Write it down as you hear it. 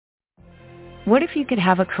What if you could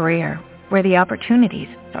have a career where the opportunities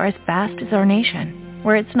are as vast as our nation,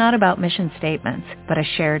 where it's not about mission statements, but a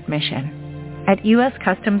shared mission? At U.S.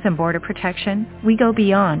 Customs and Border Protection, we go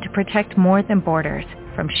beyond to protect more than borders.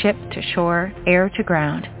 From ship to shore, air to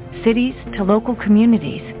ground, cities to local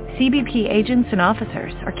communities, CBP agents and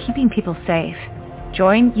officers are keeping people safe.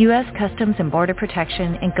 Join U.S. Customs and Border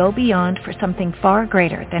Protection and go beyond for something far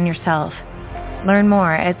greater than yourself. Learn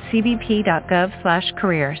more at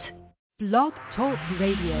cbp.gov/careers. Blog Talk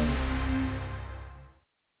Radio.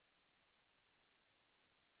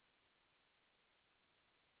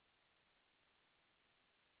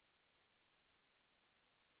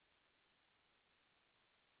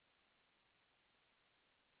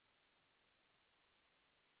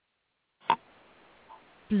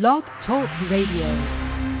 Blog Talk Radio.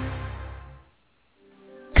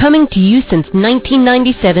 Coming to you since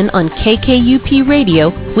 1997 on KKUP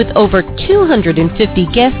Radio with over 250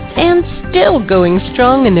 guests and still going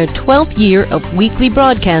strong in their 12th year of weekly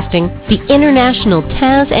broadcasting, the International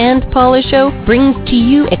Taz and Paula Show brings to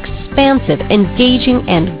you expansive, engaging,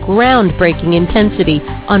 and groundbreaking intensity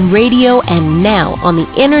on radio and now on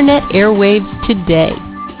the Internet airwaves today.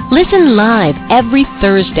 Listen live every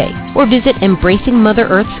Thursday or visit Embracing Mother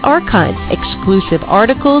Earth's archives, exclusive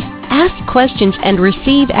articles, ask questions, and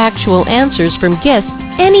receive actual answers from guests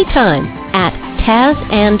anytime at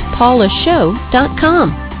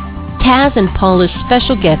TazandPaulaShow.com. Taz and Paula's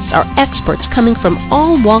special guests are experts coming from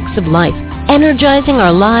all walks of life, energizing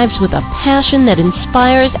our lives with a passion that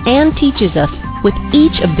inspires and teaches us with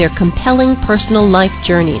each of their compelling personal life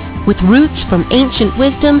journeys, with roots from ancient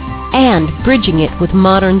wisdom and bridging it with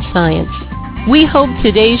modern science. We hope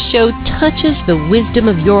today's show touches the wisdom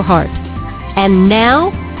of your heart. And now,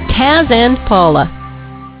 Taz and Paula.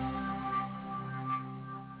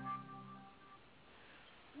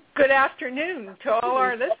 Good afternoon to all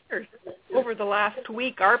our listeners. Over the last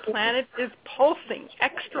week, our planet is pulsing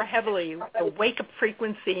extra heavily with the wake-up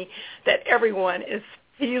frequency that everyone is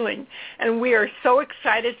feeling. And we are so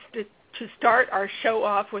excited to start our show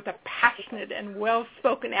off with a passionate and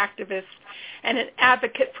well-spoken activist and an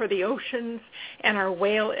advocate for the oceans and our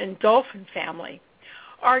whale and dolphin family.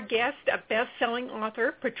 Our guest, a best-selling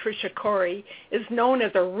author, Patricia Cori, is known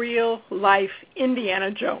as a real-life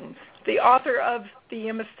Indiana Jones, the author of The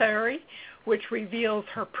Emissary, which reveals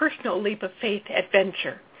her personal leap of faith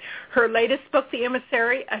adventure. Her latest book, The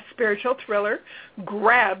Emissary, a spiritual thriller,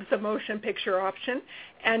 grabs a motion picture option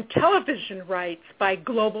and television rights by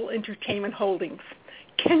Global Entertainment Holdings.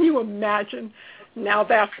 Can you imagine? Now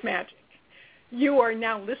that's magic. You are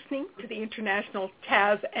now listening to the International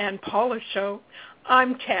Taz and Paula Show.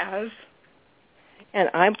 I'm Taz. And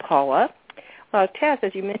I'm Paula. Well, Taz,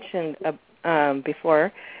 as you mentioned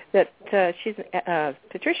before, that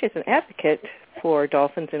Patricia is an advocate for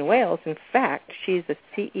dolphins and whales. In fact, she's the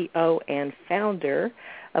CEO and founder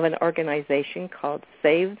of an organization called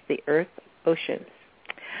Save the Earth Oceans.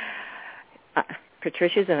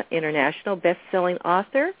 Patricia's an international best-selling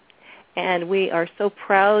author, and we are so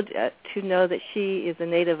proud to know that she is a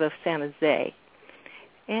native of San Jose.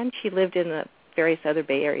 And she lived in the various other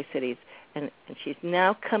Bay Area cities, and she's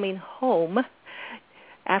now coming home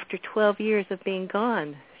after 12 years of being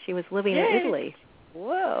gone. She was living in Italy.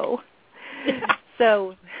 Whoa.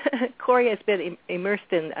 So Cori has been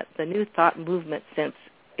immersed in the New Thought movement since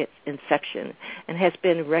its inception and has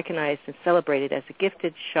been recognized and celebrated as a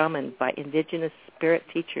gifted shaman by indigenous spirit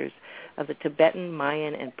teachers of the Tibetan,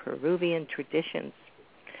 Mayan, and Peruvian traditions.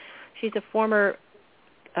 She's a former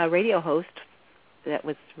radio host that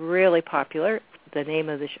was really popular. The name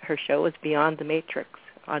of her show was Beyond the Matrix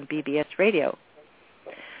on BBS Radio.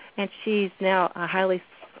 And she's now a highly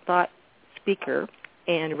thought speaker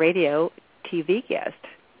and radio TV guest.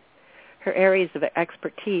 Her areas of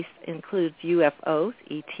expertise includes UFOs,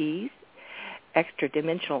 ETs,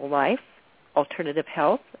 extra-dimensional life, alternative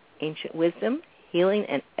health, ancient wisdom, healing,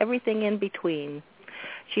 and everything in between.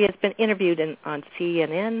 She has been interviewed on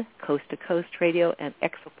CNN, Coast to Coast Radio, and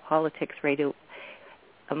Exopolitics Radio,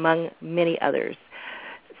 among many others.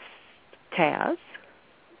 Taz,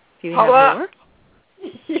 do you have more?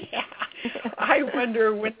 Yeah. I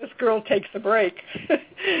wonder when this girl takes a break.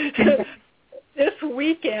 This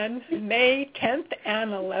weekend, May 10th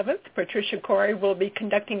and 11th, Patricia Cori will be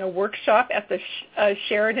conducting a workshop at the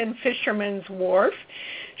Sheridan Fisherman's Wharf.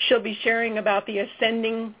 She'll be sharing about the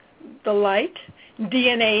Ascending the Light,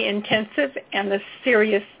 DNA Intensive, and the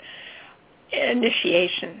Serious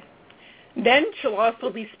Initiation. Then she'll also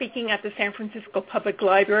be speaking at the San Francisco Public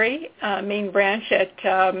Library, main branch at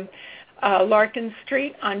Larkin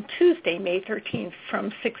Street on Tuesday, May 13th from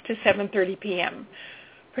 6 to 7:30 p.m.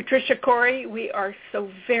 Patricia, Cori, we are so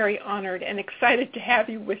very honored and excited to have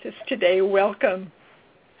you with us today. Welcome.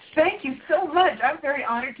 Thank you so much. I'm very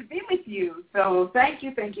honored to be with you. So thank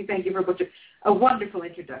you for a wonderful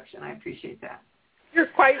introduction. I appreciate that. You're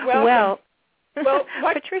quite welcome. Well,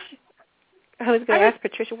 Patricia, I was going to ask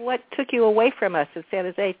Patricia, what took you away from us in San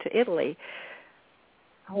Jose to Italy?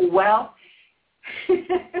 Well,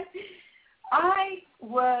 I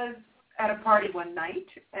was at a party one night,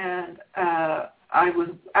 and I was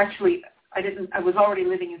already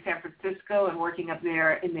living in San Francisco and working up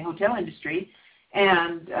there in the hotel industry.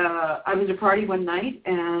 And I was at a party one night,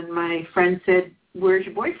 and my friend said, "Where's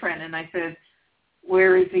your boyfriend?" And I said,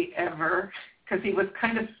 "Where is he ever?" Because he was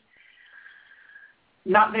kind of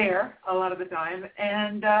not there a lot of the time.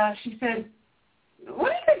 And she said, "Why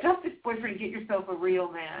don't you dump this boyfriend and get yourself a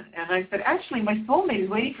real man?" And I said, "Actually, my soulmate is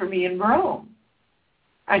waiting for me in Rome."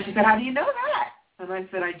 And she said, "How do you know that?" And I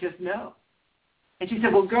said, "I just know." And she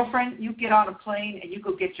said, "Well, girlfriend, you get on a plane and you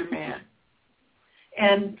go get your man."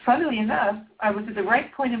 And funnily enough, I was at the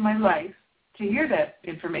right point in my life to hear that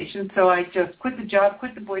information, so I just quit the job,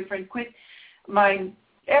 quit the boyfriend, quit my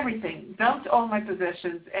everything, dumped all my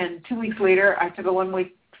possessions, and 2 weeks later I took a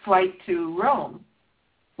one-way flight to Rome,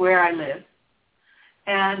 where I live.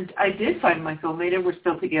 And I did find my soulmate, and we're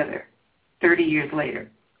still together 30 years later.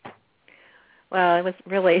 Well, I was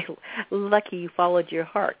really lucky you followed your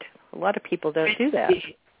heart. A lot of people don't do that.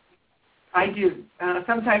 I do.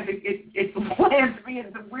 Sometimes it lands me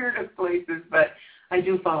in the weirdest places, but I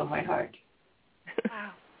do follow my heart.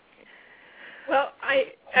 Wow. Well,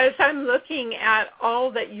 as I'm looking at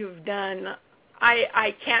all that you've done,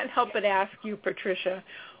 I can't help but ask you, Patricia,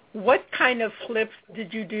 what kind of flips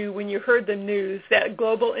did you do when you heard the news that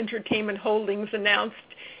Global Entertainment Holdings announced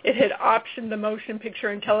it had optioned the motion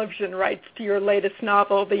picture and television rights to your latest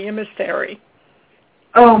novel, The Emissary?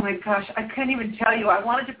 Oh, my gosh, I can't even tell you. I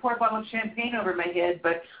wanted to pour a bottle of champagne over my head,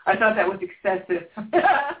 but I thought that was excessive.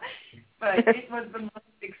 But it was the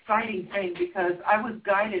most exciting thing because I was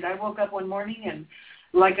guided. I woke up one morning, and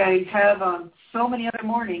like I have on so many other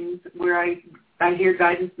mornings where I hear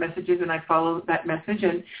guidance messages and I follow that message,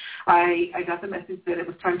 and I got the message that it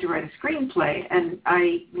was time to write a screenplay, and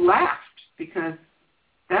I laughed because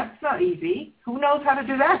that's not easy. Who knows how to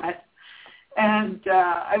do that? And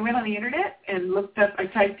I went on the internet and looked up, I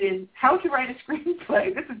typed in how to write a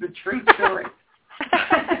screenplay. This is a true story.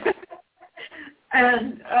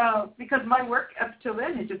 And because my work up till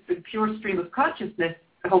then had just been pure stream of consciousness,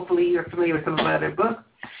 hopefully you're familiar with some of my other books.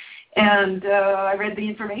 And I read the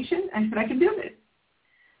information and said, I can do this.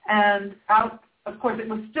 And out, of course, it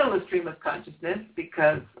was still a stream of consciousness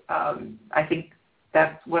because I think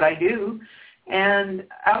that's what I do. And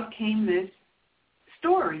out came this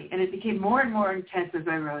story, and it became more and more intense as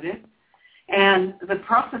I wrote it. And the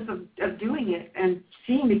process of doing it and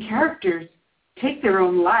seeing the characters take their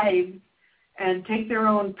own lives and take their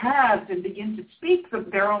own paths and begin to speak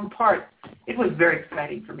their own parts, it was very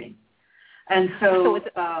exciting for me. And so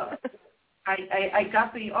I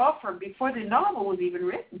got the offer before the novel was even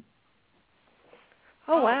written.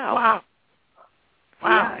 Oh, wow. Wow.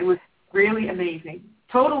 Yeah, it was really amazing.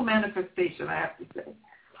 Total manifestation, I have to say.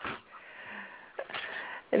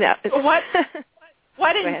 Now,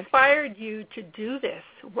 what inspired you to do this,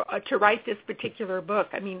 to write this particular book?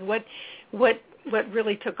 I mean, what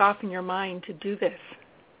really took off in your mind to do this?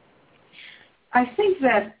 I think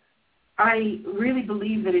that I really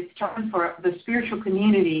believe that it's time for the spiritual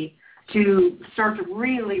community to start to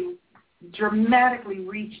really dramatically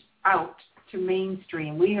reach out to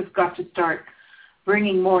mainstream. We have got to start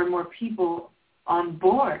bringing more and more people on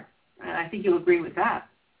board, and I think you'll agree with that.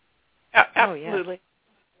 Absolutely.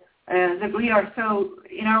 That we are so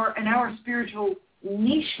in our spiritual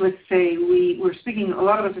niche, let's say, we're speaking. A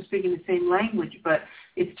lot of us are speaking the same language, but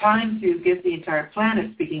it's time to get the entire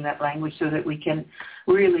planet speaking that language so that we can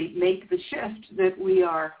really make the shift that we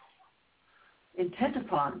are intent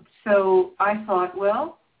upon. So I thought,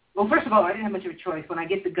 well, first of all, I didn't have much of a choice. When I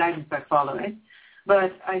get the guidance, I follow it.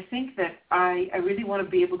 But I think that I really want to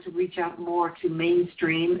be able to reach out more to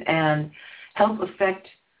mainstream and help affect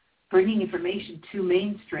bringing information to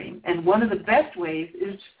mainstream. And one of the best ways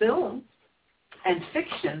is film and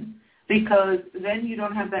fiction, because then you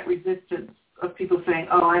don't have that resistance of people saying,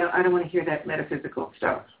 oh, I don't want to hear that metaphysical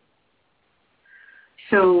stuff.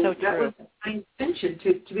 So that was my intention,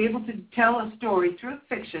 to be able to tell a story through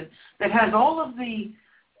fiction that has all of the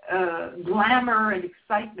glamour and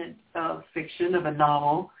excitement of fiction, of a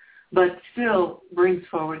novel, but still brings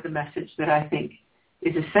forward the message that I think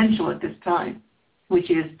is essential at this time, which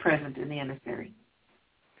is present in The Emissary.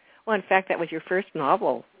 Well, in fact, that was your first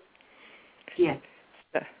novel. Yes.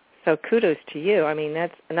 So kudos to you. I mean,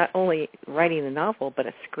 that's not only writing the novel, but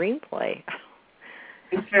a screenplay.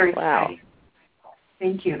 It's very wow. exciting.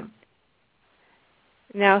 Thank you.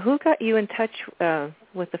 Now, who got you in touch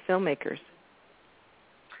with the filmmakers?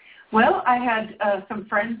 Well, I had some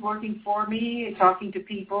friends working for me, talking to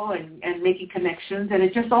people and making connections, and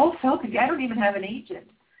it just all felt good. I don't even have an agent.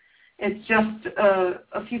 It's just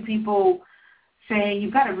a few people saying,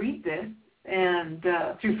 you've got to read this, and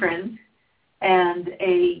through friends, and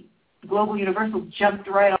a Global Universal jumped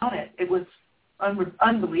right on it. It was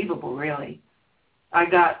unbelievable, really. I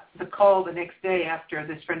got the call the next day after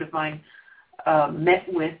this friend of mine met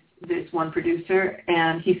with this one producer,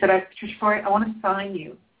 and he said, Patricia, I want to sign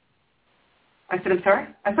you. I said, I'm sorry?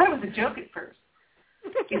 I thought it was a joke at first.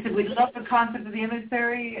 He said, we'd love the concept of the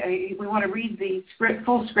Emissary. We want to read the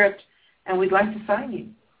full script, and we'd like to sign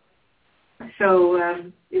you. So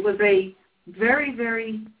it was a very,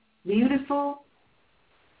 very beautiful,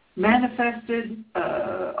 manifested,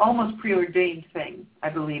 almost preordained thing, I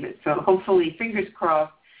believe it. So hopefully, fingers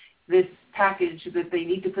crossed, this package that they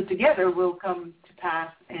need to put together will come to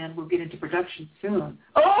pass, and we'll get into production soon.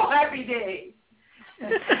 Oh, happy day!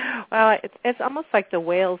 Well, it's almost like the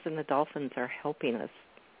whales and the dolphins are helping us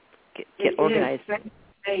get organized.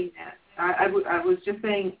 Saying that. I was just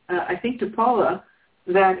saying, I think to Paula,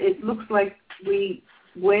 that it looks like we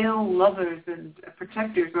whale lovers and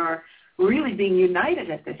protectors are really being united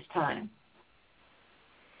at this time.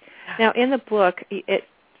 Now, in the book, it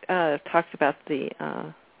talks about the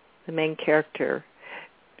main character,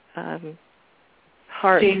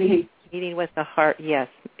 heart. Jamie. Meeting with the heart, yes,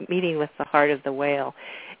 meeting with the heart of the whale.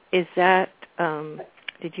 Is that,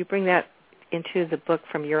 did you bring that into the book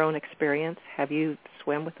from your own experience? Have you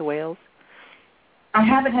swum with the whales? I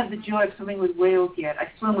haven't had the joy of swimming with whales yet.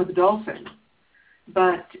 I swim with dolphins,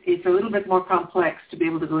 but it's a little bit more complex to be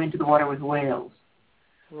able to go into the water with whales.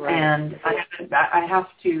 Right. And I have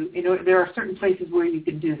to, there are certain places where you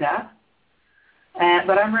can do that,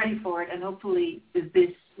 but I'm ready for it, and hopefully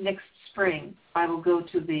this next spring I will go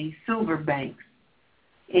to the Silver Banks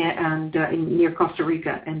and near Costa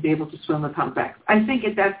Rica and be able to swim with humpbacks. I think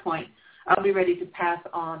at that point I'll be ready to pass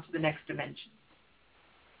on to the next dimension.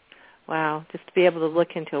 Wow, just to be able to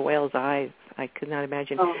look into a whale's eyes, I could not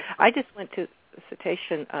imagine. Oh. I just went to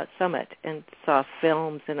Cetacean Summit and saw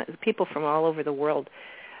films and people from all over the world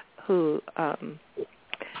who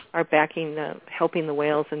are backing, helping the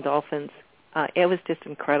whales and dolphins. It was just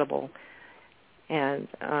incredible. And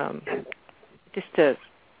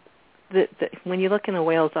when you look in a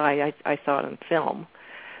whale's eye, I saw it on film,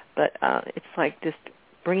 but it's like just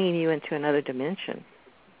bringing you into another dimension.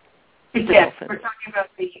 Yes, we're talking about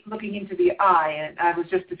looking into the eye, and I was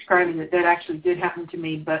just describing that actually did happen to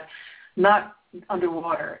me, but not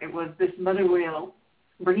underwater. It was this mother whale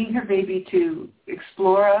bringing her baby to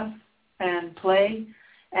explore us and play,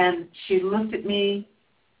 and she looked at me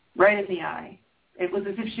right in the eye. It was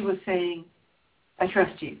as if she was saying, I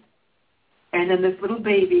trust you. And then this little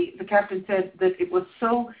baby, the captain said that it was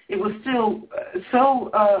still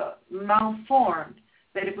so malformed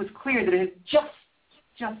that it was clear that it had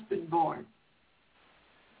just been born.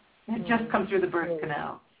 It had just come through the birth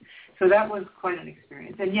canal. So that was quite an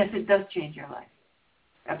experience. And yes, it does change your life.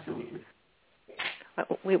 Absolutely.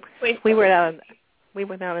 We were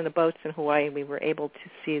down in the boats in Hawaii. We were able to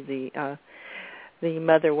see the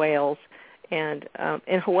mother whales. And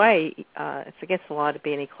in Hawaii, it's against the law to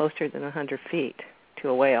be any closer than 100 feet to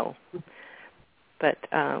a whale. But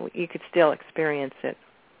you could still experience it.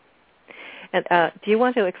 And do you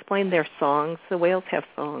want to explain their songs? The whales have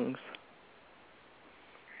songs.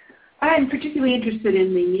 I'm particularly interested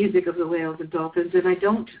in the music of the whales and dolphins, and I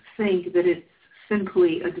don't think that it's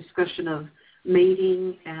simply a discussion of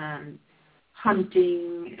mating and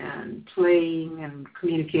hunting and playing and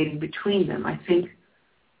communicating between them. I think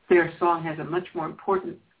their song has a much more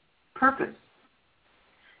important purpose.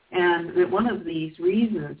 And that one of these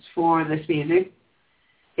reasons for this music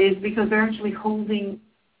is because they're actually holding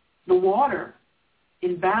the water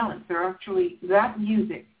in balance. They're actually, that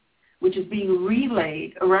music, which is being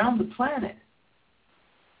relayed around the planet,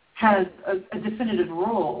 has a definitive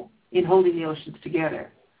role in holding the oceans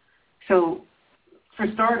together. So, for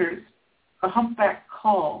starters, a humpback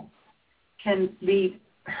call can be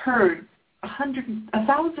heard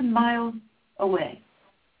 1,000 miles away.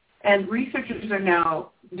 And researchers are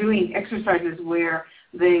now doing exercises where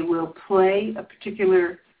they will play a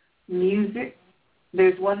particular music.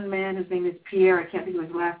 There's one man, his name is Pierre, I can't think of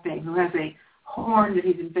his last name, who has a horn that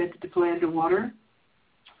he's invented to play underwater.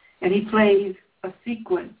 And he plays a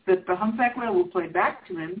sequence that the humpback whale will play back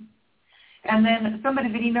to him. And then somebody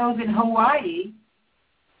that he knows in Hawaii,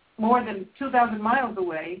 more than 2,000 miles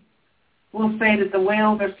away, will say that the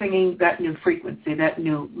whales are singing that new frequency, that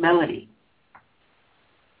new melody.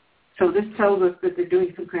 So this tells us that they're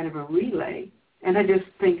doing some kind of a relay, and I just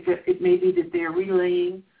think that it may be that they're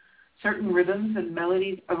relaying certain rhythms and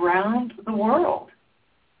melodies around the world,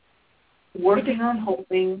 working on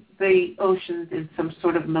holding the oceans in some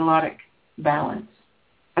sort of melodic balance.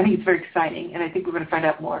 I think it's very exciting, and I think we're going to find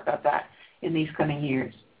out more about that in these coming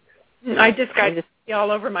years. I just got all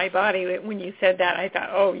over my body when you said that. I thought,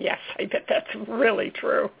 oh, yes, I bet that's really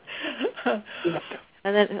true.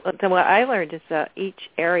 And then what I learned is that each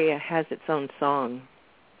area has its own song,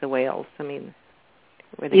 the whales. I mean,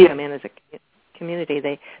 where they come in as a community,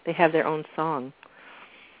 they have their own song.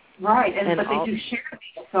 Right, but they do share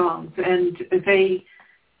these songs, and they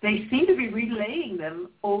seem to be relaying them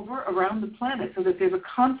over around the planet so that there's a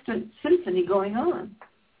constant symphony going on.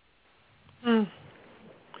 Mm.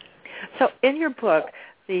 So in your book,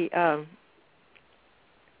 the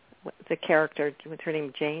character, what's her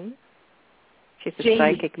name, Jane? She's a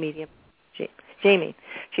psychic medium. Jamie.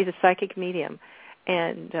 She's a psychic medium,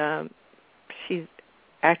 and she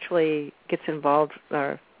actually gets involved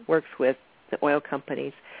or works with the oil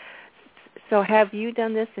companies. So have you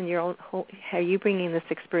done this in your own? Are you bringing this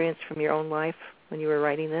experience from your own life when you were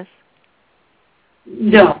writing this?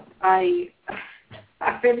 No,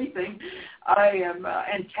 if anything, I am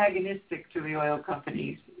antagonistic to the oil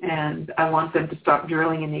companies, and I want them to stop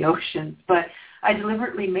drilling in the oceans. But I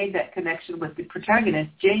deliberately made that connection with the protagonist,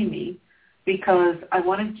 Jamie, because I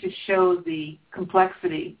wanted to show the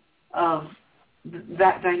complexity of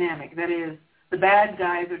that dynamic. That is, the bad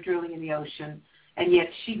guys are drilling in the ocean, and yet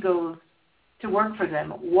she goes to work for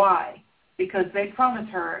them. Why? Because they promise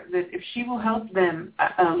her that if she will help them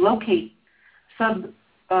locate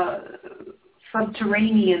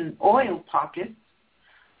subterranean oil pockets,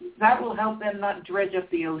 that will help them not dredge up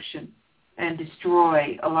the ocean and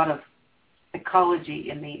destroy a lot of ecology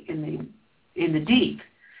in the deep.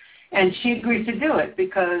 And she agrees to do it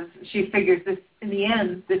because she figures this, in the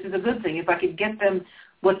end, this is a good thing. If I could get them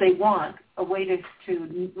what they want, a way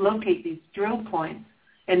to locate these drill points,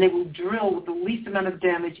 and they will drill with the least amount of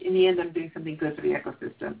damage, in the end I'm doing something good for the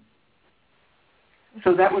ecosystem.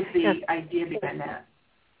 So that was the idea behind that.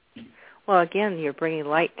 Well, again, you're bringing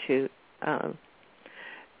light to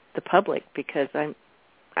the public, because I'm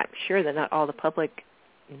sure that not all the public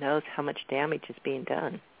knows how much damage is being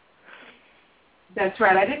done. That's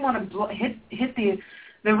right. I didn't want to hit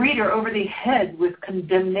the reader over the head with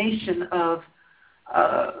condemnation of,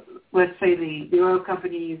 let's say, the oil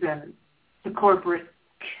companies and the corporate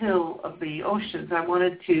kill of the oceans. I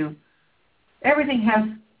wanted to, everything has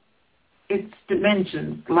its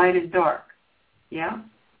dimensions, light and dark. Yeah?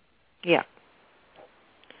 Yeah.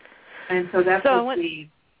 And so that's the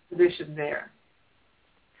position there.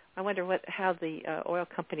 I wonder how the oil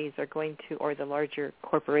companies are going to, or the larger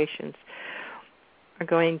corporations, are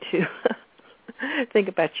going to think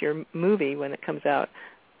about your movie when it comes out.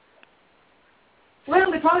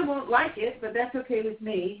 Well, they probably won't like it, but that's okay with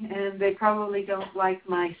me. And they probably don't like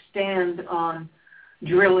my stand on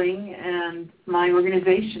drilling and my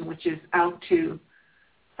organization, which is out to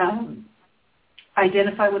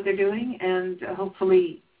identify what they're doing and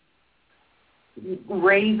hopefully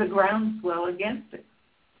raise a groundswell against it.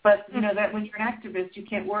 But, you know, that when you're an activist, you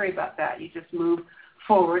can't worry about that. You just move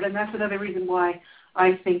forward. And that's another reason why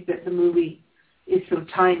I think that the movie is so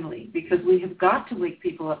timely, because we have got to wake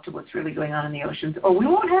people up to what's really going on in the oceans, or we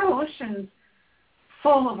won't have oceans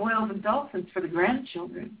full of whales and dolphins for the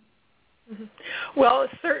grandchildren. Mm-hmm. Well,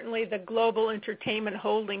 certainly the Global Entertainment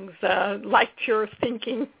Holdings liked your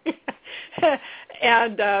thinking.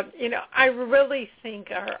 And, you know, I really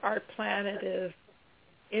think our planet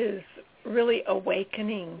is really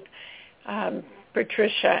awakening,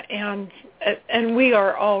 Patricia, and we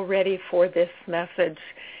are all ready for this message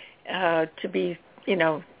to be, you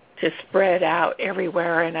know, to spread out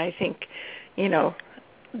everywhere. And I think, you know,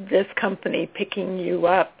 this company picking you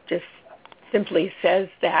up just simply says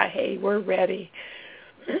that, hey, we're ready.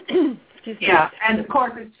 Yeah, and of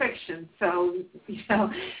course it's fiction, so, you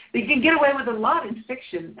know, they can get away with a lot in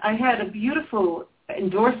fiction. I had a beautiful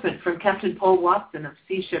endorsement from Captain Paul Watson of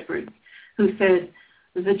Sea Shepherds, who said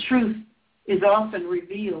the truth is often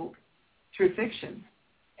revealed through fiction,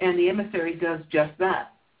 and the Emissary does just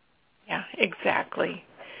that. Yeah, exactly.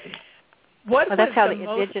 What was the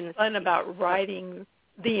most fun about writing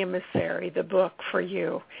The Emissary, the book, for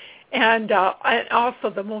you? And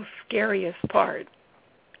also the most scariest part?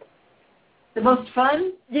 The most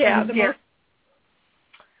fun? Yeah. The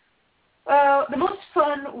most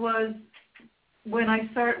fun was when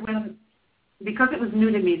because it was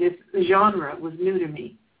new to me, this genre was new to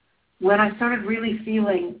me, when I started really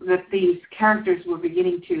feeling that these characters were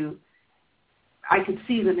beginning to, I could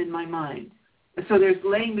see them in my mind. So there's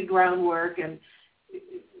laying the groundwork and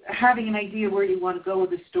having an idea where you want to go with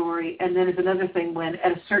the story, and then it's another thing when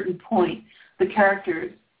at a certain point the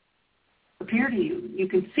characters appear to you. You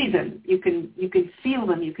can see them. You can feel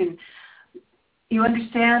them. You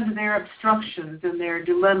understand their obstructions and their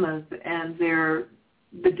dilemmas and the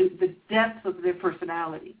depth of their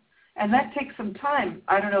personality. And that takes some time.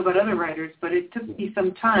 I don't know about other writers, but it took me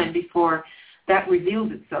some time before that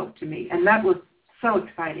revealed itself to me. And that was so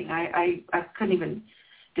exciting. I couldn't even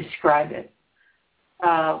describe it.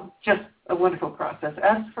 Just a wonderful process.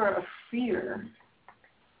 As for a fear,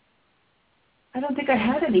 I don't think I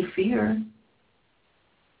had any fear.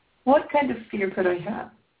 What kind of fear could I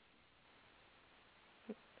have?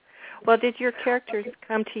 Well, did your characters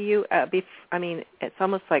come to you? It's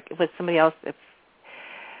almost like it was somebody else.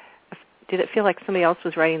 Did it feel like somebody else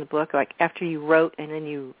was writing the book? Like after you wrote and then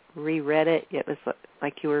you reread it, it was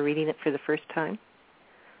like you were reading it for the first time?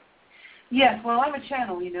 Yes, well, I'm a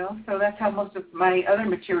channel, so that's how most of my other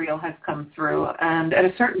material has come through. And at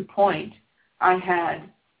a certain point, I had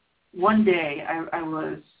one day, I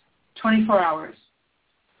was 24 hours.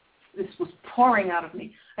 This was pouring out of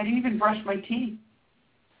me. I didn't even brush my teeth.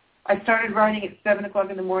 I started writing at 7 o'clock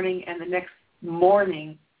in the morning, and the next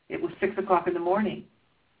morning, it was 6 o'clock in the morning.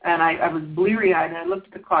 And I was bleary-eyed, and I looked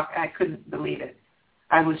at the clock, and I couldn't believe it.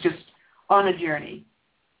 I was just on a journey.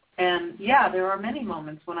 And, yeah, there are many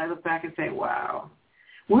moments when I look back and say, wow,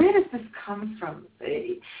 where does this come from?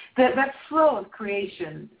 That flow of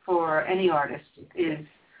creation for any artist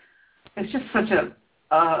it's just such a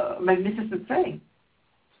magnificent thing.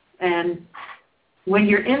 And when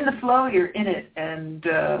you're in the flow, you're in it. And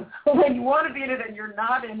when you want to be in it and you're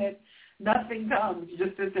not in it, nothing comes. You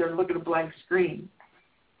just sit there and look at a blank screen.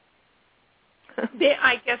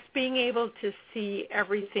 I guess being able to see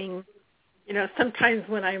everything, sometimes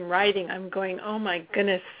when I'm writing, I'm going, oh, my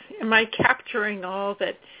goodness, am I capturing all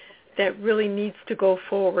that really needs to go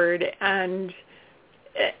forward? And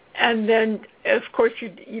then, of course,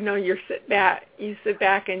 you sit back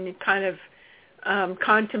and you kind of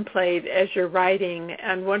contemplate as you're writing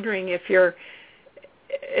and wondering if you're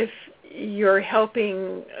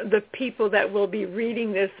helping the people that will be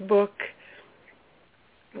reading this book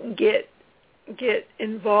get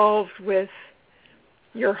involved with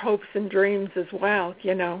your hopes and dreams as well,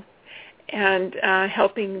 and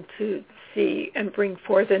helping to see and bring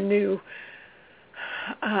forth a new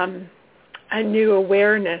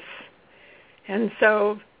awareness. And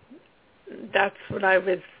so that's what I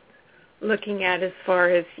was looking at as far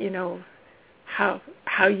as,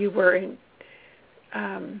 how you were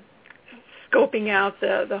scoping out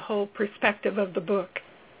the whole perspective of the book.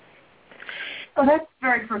 Oh, that's a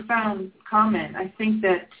very profound comment. I think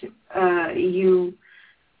that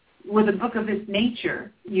with a book of this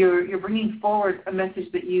nature, you're bringing forward a message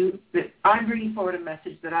that I'm bringing forward a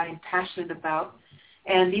message that I am passionate about.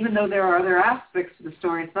 And even though there are other aspects to the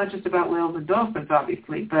story, it's not just about whales and dolphins,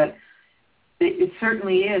 obviously, but it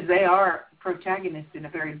certainly is. They are protagonists in a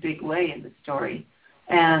very big way in the story.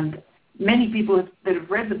 And many people that have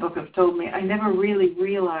read the book have told me, I never really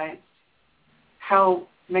realized how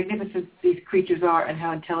magnificent these creatures are and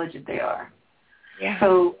how intelligent they are. Yeah.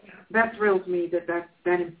 So that thrills me that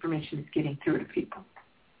information is getting through to people.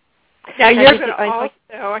 Now you're going to also,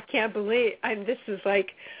 I can't believe, this is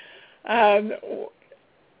like,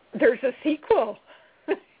 there's a sequel.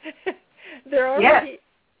 They're already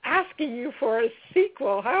asking you for a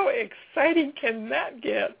sequel. How exciting can that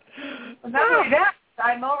get? Well, not only that,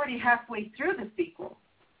 I'm already halfway through the sequel.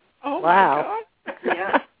 Oh, wow. My God.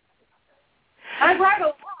 Yeah. I write a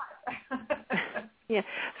lot. Yeah.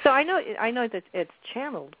 So I know that it's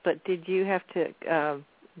channeled, but did you have to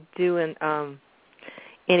do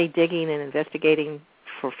any digging and investigating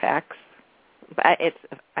for facts? I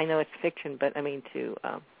know it's fiction, but I mean to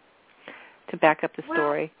back up the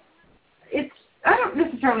story. I don't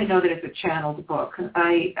necessarily know that it's a channeled book.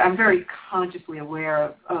 I'm very consciously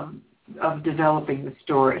aware of developing the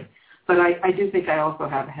story, but I do think I also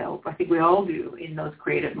have help. I think we all do in those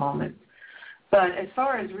creative moments. But as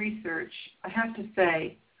far as research, I have to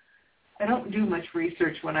say I don't do much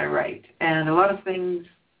research when I write. And a lot of things,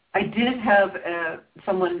 I did have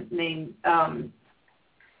someone named,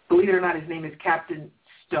 believe it or not, his name is Captain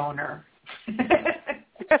Stoner,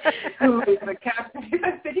 who is a captain.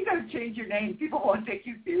 I said, you got to change your name. People won't take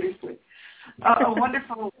you seriously. A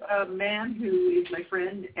wonderful man who is my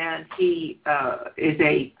friend, and he is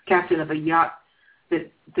a captain of a yacht that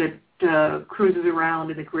cruises around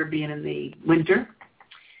in the Caribbean in the winter.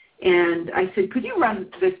 And I said, could you run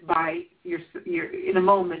this by your in a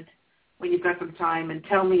moment when you've got some time, and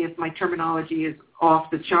tell me if my terminology is off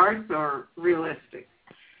the charts or realistic.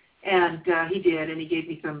 And he did, and he gave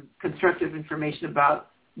me some constructive information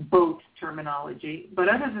about both terminology. But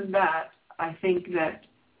other than that, I think that,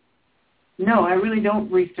 no, I really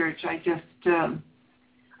don't research. I just,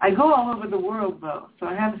 I go all over the world, though, so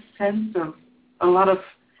I have a sense of a lot of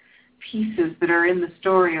pieces that are in the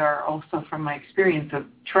story are also from my experience of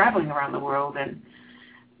traveling around the world and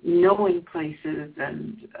knowing places.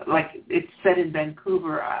 And like it's set in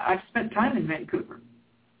Vancouver, I've spent time in Vancouver.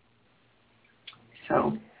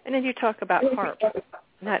 So. And then you talk about HAARP.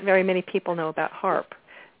 Not very many people know about HAARP.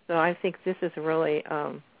 So I think this is really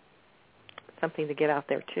something to get out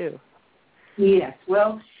there, too. Yes.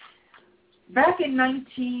 Well, back in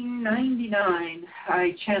 1999,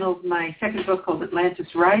 I channeled my second book called Atlantis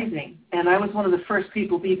Rising, and I was one of the first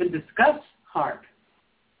people to even discuss HAARP.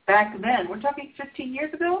 Back then, we're talking 15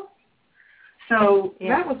 years ago? So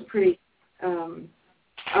that was pretty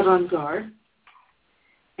avant-garde.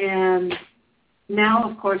 And now,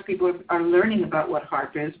 of course, people are learning about what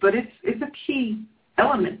HAARP is, but it's a key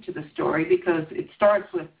element to the story because it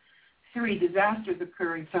starts with 3 disasters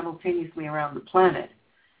occurring simultaneously around the planet.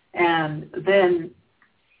 And then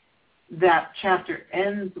that chapter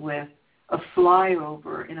ends with a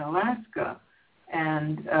flyover in Alaska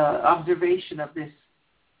and observation of this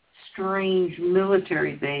strange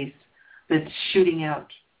military base that's shooting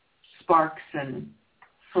out sparks and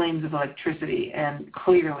flames of electricity. And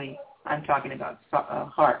clearly, I'm talking about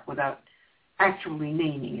HAARP without actually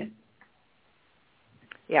naming it.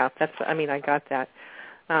 Yeah, I got that.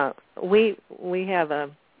 We have a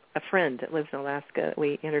friend that lives in Alaska that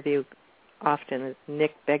we interview often,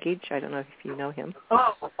 Nick Begich. I don't know if you know him.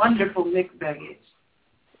 Oh, wonderful Nick Begich.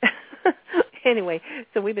 Anyway,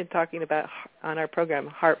 so we've been talking about, on our program,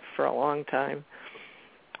 HAARP for a long time.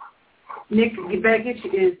 Nick Begich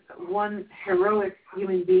is one heroic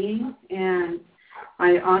human being, and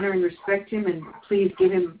I honor and respect him, and please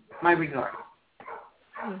give him my regard.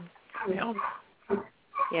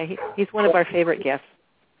 Yeah, he's one of our favorite guests.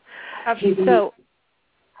 So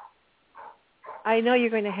I know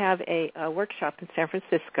you're going to have a workshop in San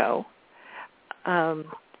Francisco.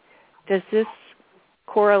 Does this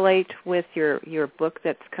correlate with your book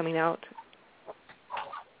that's coming out?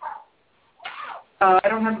 I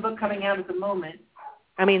don't have a book coming out at the moment.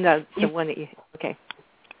 I mean the one that you, okay.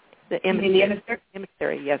 The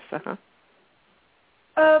Emissary, yes,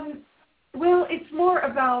 Well, it's more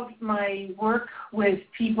about my work with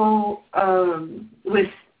people with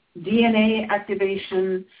DNA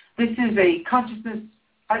activation. This is a consciousness,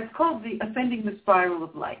 it's called the Ascending the Spiral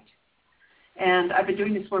of Light. And I've been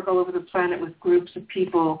doing this work all over the planet with groups of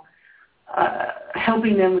people,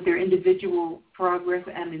 helping them with their individual progress,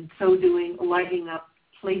 and in so doing, lighting up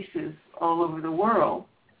places all over the world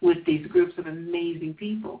with these groups of amazing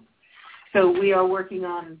people. So we are working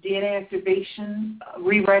on DNA activation,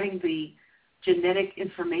 rewriting the genetic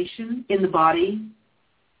information in the body,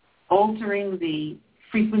 altering the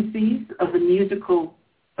frequencies of the musical,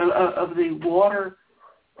 of the water,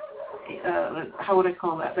 how would I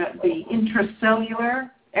call that? The intracellular,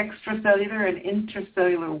 extracellular, and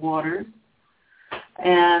intercellular waters,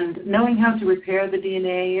 and knowing how to repair the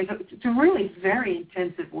DNA. It's a really very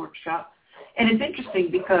intensive workshop. And it's interesting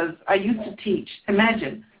because I used to teach,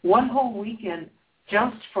 imagine, one whole weekend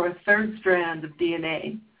just for a third strand of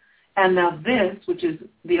DNA. And now this, which is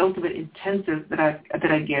the ultimate intensive that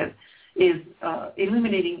I give, is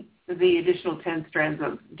eliminating the additional 10 strands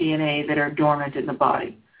of DNA that are dormant in the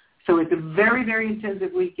body. So it's a very, very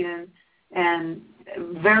intensive weekend and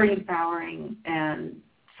very empowering, and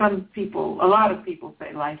a lot of people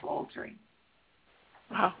say life-altering.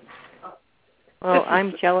 Wow. Well,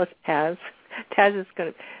 I'm jealous, Taz. Taz is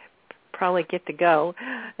going to probably get to go,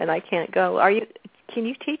 and I can't go. Can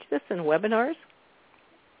you teach this in webinars?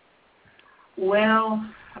 Well,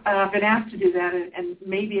 I've been asked to do that, and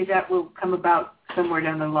maybe that will come about somewhere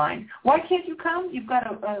down the line. Why can't you come? You've got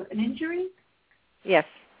an injury? Yes,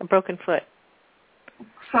 a broken foot.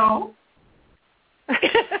 So?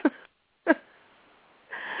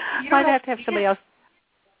 I'd have to have somebody else.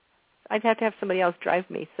 I'd have to have somebody else drive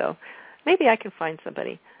me, so maybe I can find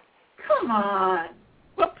somebody. Come on.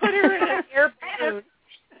 We'll put her in an airplane.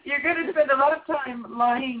 You're going to spend a lot of time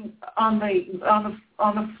lying on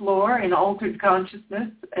the floor in altered consciousness,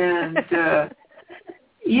 and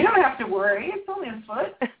you don't have to worry. It's only a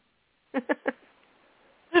foot.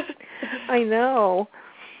 I know.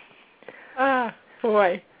 Ah,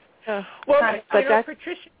 boy. Well,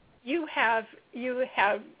 Patricia, you have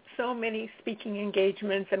so many speaking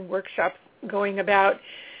engagements and workshops going about.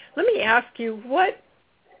 Let me ask you, what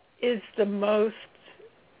is the most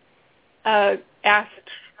asked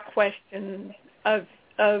questions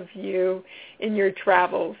of you in your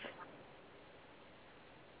travels?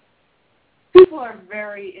 People are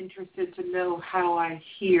very interested to know how I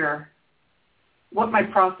hear, what my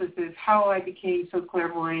process is, how I became so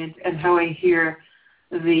clairvoyant, and how I hear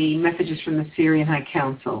the messages from the Syrian High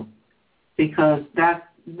Council, because that's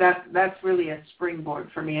really a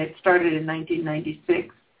springboard for me. It started in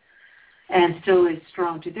 1996 and still is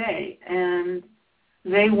strong today. And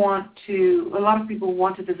a lot of people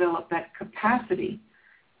want to develop that capacity.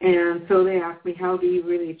 And so they ask me, how do you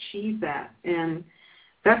really achieve that? And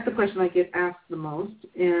that's the question I get asked the most.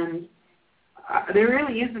 And there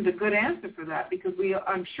really isn't a good answer for that, because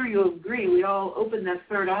I'm sure you'll agree, we all open that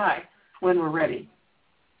third eye when we're ready.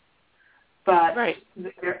 But right.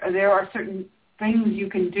 There are certain things you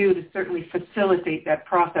can do to certainly facilitate that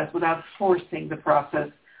process without forcing the process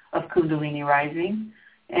of Kundalini rising.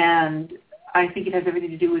 And I think it has everything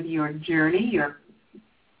to do with your journey,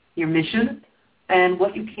 your mission, and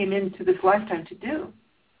what you came into this lifetime to do.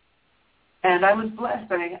 And I was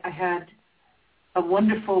blessed. I had a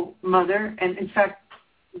wonderful mother. And, in fact,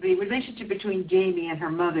 the relationship between Jamie and her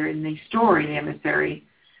mother in the story, The Emissary,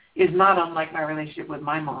 is not unlike my relationship with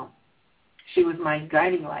my mom. She was my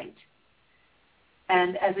guiding light.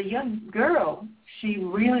 And as a young girl, she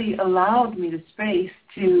really allowed me the space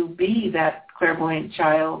to be that clairvoyant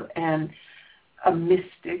child and a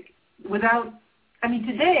mystic without,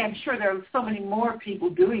 today I'm sure there are so many more people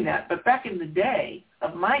doing that, but back in the day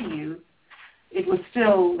of my youth, it was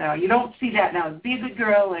still, now you don't see that now. Be a good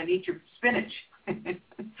girl and eat your spinach.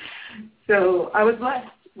 So I was blessed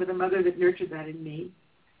with a mother that nurtured that in me.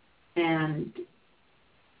 And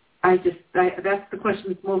that's the question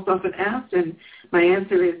that's most often asked, and my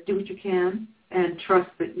answer is do what you can and trust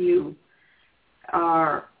that you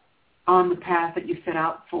are on the path that you set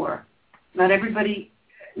out for. Not everybody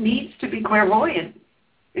needs to be clairvoyant.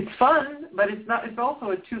 It's fun, but it's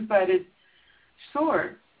also a two-sided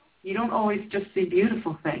sword. You don't always just see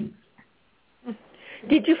beautiful things.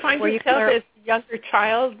 Did you find yourself as a younger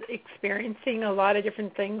child experiencing a lot of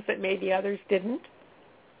different things that maybe others didn't?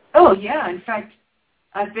 Oh, yeah. In fact,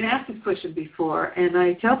 I've been asked this question before, and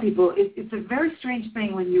I tell people it's a very strange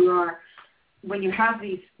thing when you have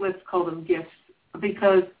these, let's call them gifts,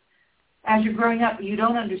 because as you're growing up, you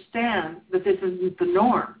don't understand that this isn't the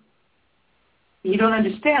norm. You don't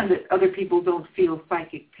understand that other people don't feel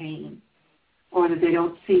psychic pain, or that they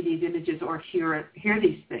don't see these images or hear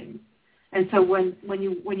these things. And so when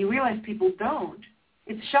you realize people don't,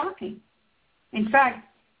 it's shocking. In fact,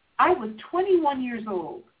 I was 21 years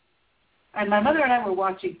old, and my mother and I were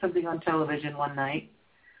watching something on television one night,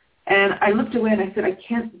 and I looked away and I said, I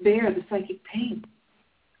can't bear the psychic pain.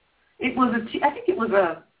 It was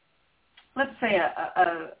let's say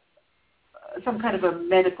some kind of a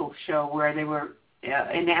medical show where they were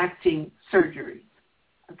enacting surgery,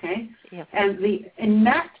 okay? Yeah. And the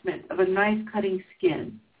enactment of a knife cutting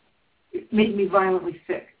skin made me violently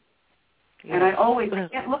sick. Yeah. And I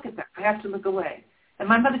can't look at that. I have to look away. And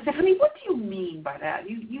my mother said, honey, what do you mean by that?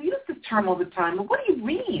 You use this term all the time. Well, what do you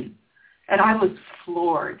mean? And I was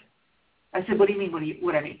floored. I said, what do you mean?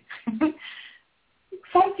 What I mean?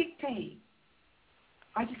 Psychic pain.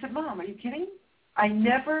 I just said, Mom, are you kidding? I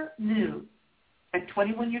never knew at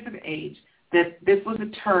 21 years of age that this was a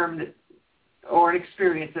term or an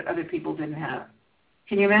experience that other people didn't have.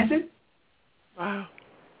 Can you imagine? Wow.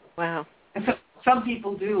 And so some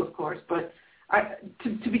people do, of course, but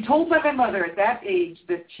to be told by my mother at that age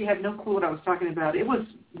that she had no clue what I was talking about, it was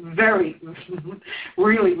very,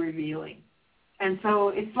 really revealing. And so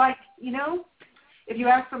it's like, if you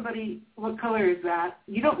ask somebody what color is that,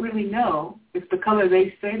 you don't really know if the color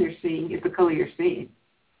they say they're seeing is the color you're seeing.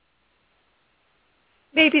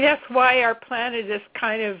 Maybe that's why our planet is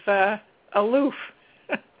kind of aloof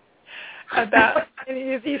about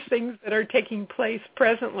any of these things that are taking place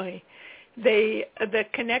presently. The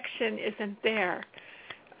connection isn't there.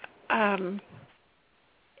 I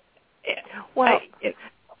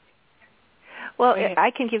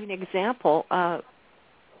can give you an example.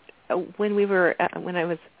 When I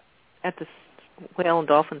was at the Whale and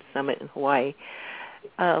Dolphin Summit in Hawaii,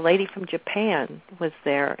 a lady from Japan was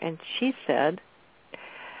there, and she said,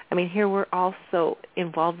 here we're also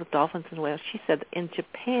involved with dolphins and whales. She said in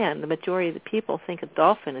Japan, the majority of the people think a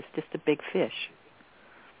dolphin is just a big fish.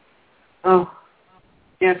 Oh,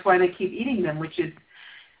 yeah, that's why they keep eating them, which is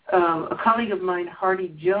a colleague of mine,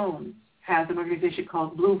 Hardy Jones, has an organization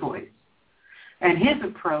called Blue Voice. And his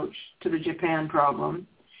approach to the Japan problem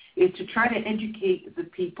is to try to educate the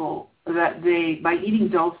people that by eating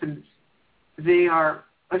dolphins, they are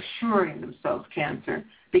assuring themselves cancer,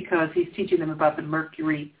 because he's teaching them about the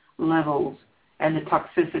mercury levels and the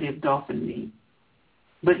toxicity of dolphin meat.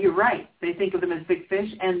 But you're right. They think of them as big fish,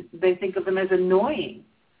 and they think of them as annoying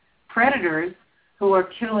predators who are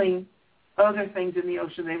killing other things in the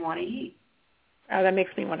ocean they want to eat. Oh, that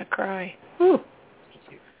makes me want to cry. Whew.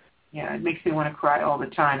 Yeah, it makes me want to cry all the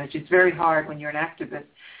time. It's just very hard when you're an activist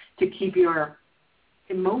to keep your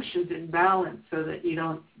emotions in balance so that you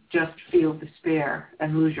don't just feel despair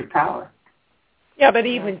and lose your power. Yeah, but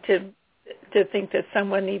even to think that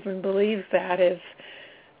someone even believes that is,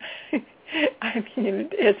 I mean,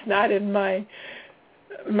 it's not in my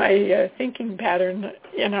thinking pattern,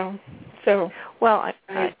 you know. So well,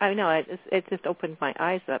 I know it just opened my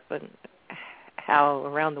eyes up and how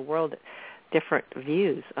around the world different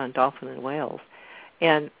views on dolphin and whales,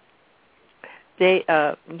 and they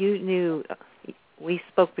you knew. We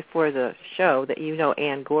spoke before the show that you know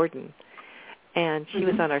Ann Gordon, and she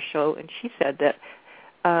was on our show, and she said that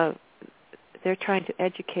they're trying to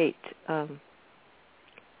educate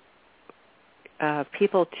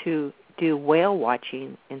people to do whale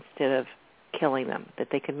watching instead of killing them, that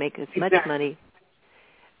they can make as much money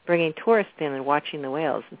bringing tourists in and watching the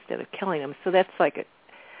whales instead of killing them. So that's like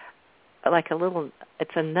a little,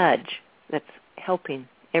 it's a nudge that's helping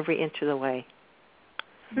every inch of the way.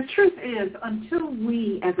 The truth is, until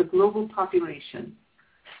we as a global population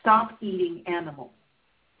stop eating animals,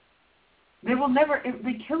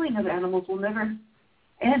 the killing of animals will never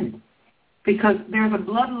end, because there's a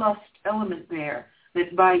bloodlust element there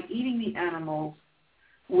that by eating the animals,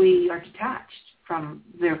 we are detached from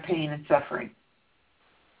their pain and suffering.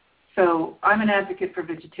 So I'm an advocate for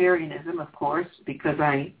vegetarianism, of course, because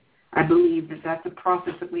I believe that that's a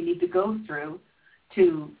process that we need to go through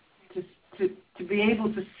to be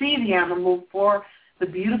able to see the animal for the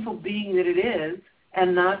beautiful being that it is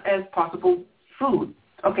and not as possible food.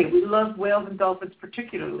 Okay, we love whales and dolphins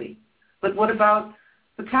particularly, but what about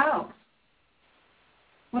the cows?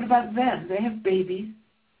 What about them? They have babies,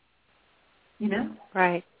 you know?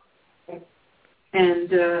 Right.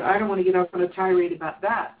 And I don't want to get off on a tirade about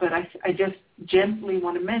that, but I just gently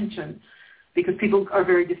want to mention, because people are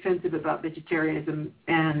very defensive about vegetarianism,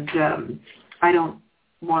 and I don't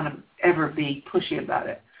want to ever be pushy about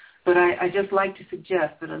it. But I just like to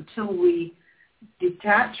suggest that until we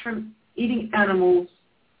detach from eating animals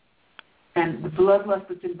and the bloodlust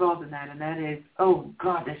that's involved in that, and that is, oh,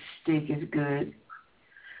 God, this steak is good.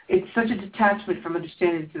 It's such a detachment from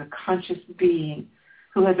understanding it's a conscious being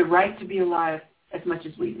who has a right to be alive as much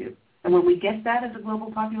as we do. And when we get that as a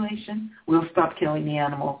global population, we'll stop killing the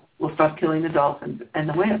animals. We'll stop killing the dolphins and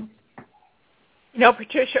the whales. You know,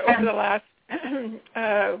 Patricia, over the last,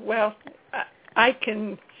 well, I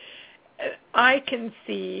can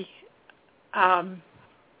see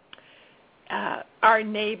our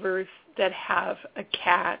neighbors that have a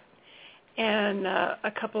cat and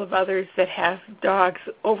a couple of others that have dogs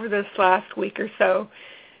over this last week or so.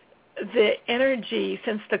 The energy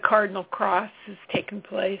since the Cardinal Cross has taken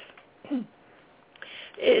place,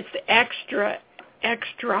 it's extra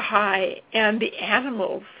high, and the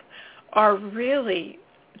animals are really,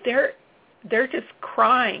 they're just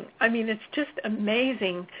crying. I mean, it's just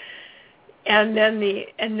amazing. And then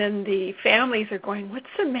the families are going, what's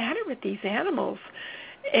the matter with these animals?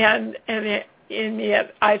 And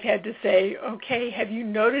yet I've had to say, okay, have you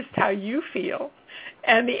noticed how you feel?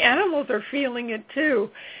 And the animals are feeling it too.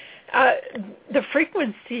 The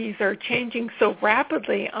frequencies are changing so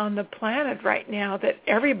rapidly on the planet right now that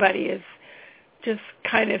everybody is just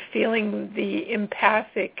kind of feeling the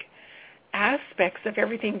empathic aspects of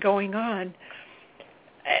everything going on.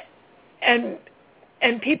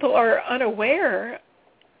 And people are unaware.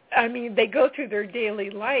 I mean, they go through their daily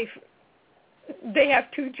life. They have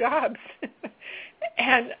two jobs.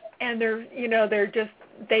 and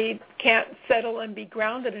they can't settle and be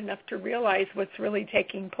grounded enough to realize what's really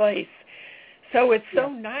taking place. So it's so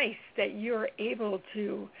nice that you're able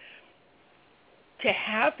to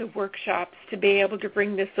have the workshops to be able to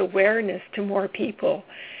bring this awareness to more people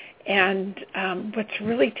and what's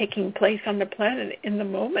really taking place on the planet in the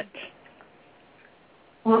moment.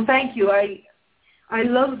 Well, thank you. I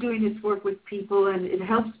love doing this work with people, and it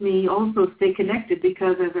helps me also stay connected,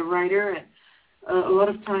 because as a writer, and a lot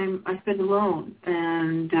of time I spend alone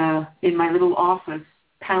and in my little office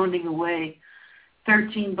pounding away.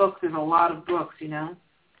 13 books is a lot of books, you know.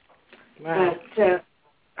 Wow. But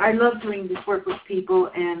I love doing this work with people,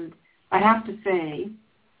 and I have to say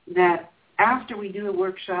that after we do a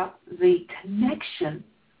workshop, the connection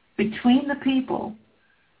between the people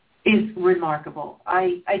is remarkable.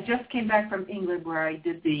 I just came back from England, where I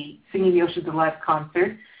did the Singing the Oceans Alive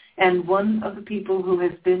concert, and one of the people who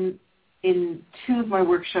has been in two of my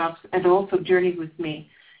workshops and also journeyed with me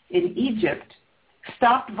in Egypt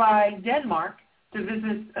stopped by Denmark to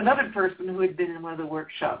visit another person who had been in one of the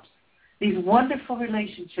workshops. These wonderful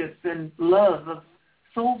relationships and love of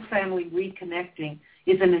soul family reconnecting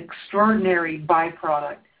is an extraordinary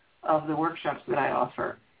byproduct of the workshops that I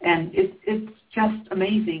offer. And it's just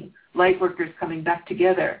amazing, light workers coming back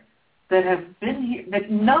together that have been here,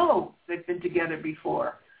 that know they've been together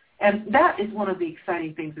before. And that is one of the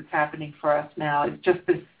exciting things that's happening for us now. It's just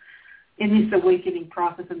this, in this awakening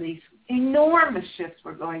process and these enormous shifts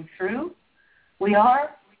we're going through, we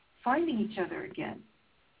are finding each other again.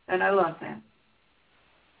 And I love that.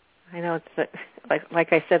 I know it's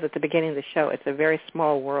like I said at the beginning of the show, it's a very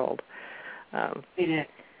small world. It is.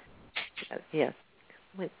 Yes.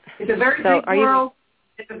 It's a very big world.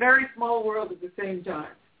 It's a very small world at the same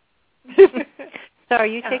time. So are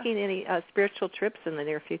you taking any spiritual trips in the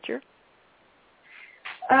near future?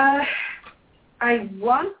 I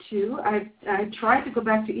want to. I tried to go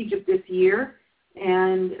back to Egypt this year,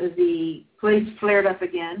 and the place flared up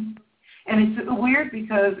again. And it's weird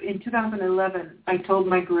because in 2011, I told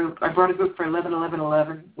my group, I brought a group for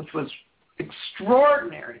 11-11-11, which was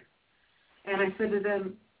extraordinary. And I said to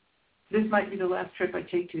them, this might be the last trip I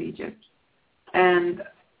take to Egypt. And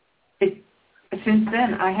since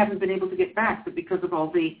then, I haven't been able to get back, but because of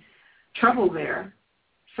all the trouble there.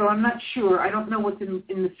 So I'm not sure. I don't know what's in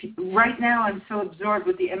the right now. I'm so absorbed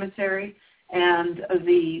with the Emissary and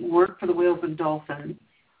the work for the whales and dolphins.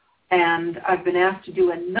 And I've been asked to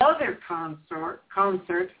do another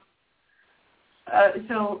concert.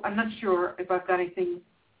 So I'm not sure if I've got anything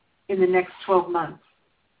in the next 12 months.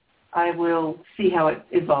 I will see how it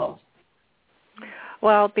evolves.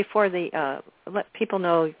 Well, before let people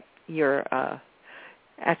know your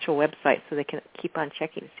actual website so they can keep on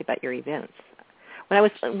checking to see about your events. When I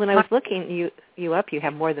was looking you up, you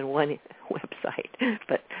have more than one website.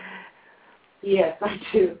 But yes, I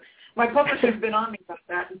do. My publisher's been on me about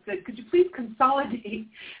that and said, could you please consolidate?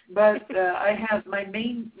 But I have, my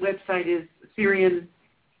main website is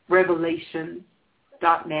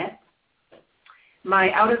SyrianRevelation.net.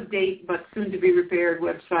 My out-of-date but soon-to-be-repaired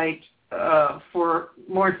website for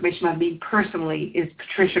more information on me personally is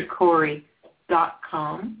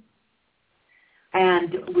patriciacori.com.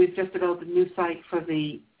 And we've just developed a new site for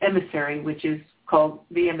the Emissary, which is called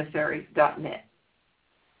theemissary.net.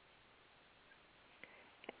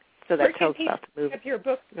 So that tells about the movie. Your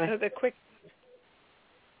book,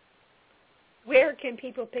 Where can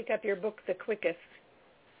people pick up your book the quickest?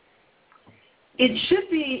 It should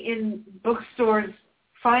be in bookstores,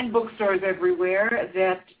 fine bookstores everywhere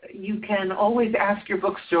that you can always ask your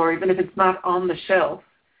bookstore, even if it's not on the shelf,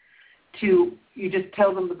 you just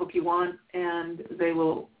tell them the book you want and they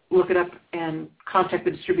will look it up and contact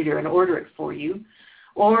the distributor and order it for you.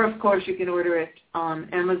 Or, of course, you can order it on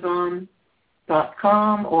Amazon.com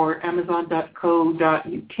or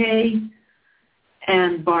Amazon.co.uk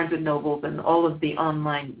and Barnes & Noble and all of the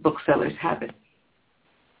online booksellers have it.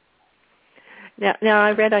 Now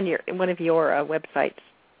I read on one of your websites,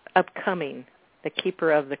 upcoming, The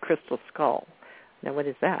Keeper of the Crystal Skull. Now, what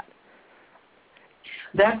is that?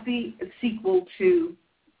 That's the sequel to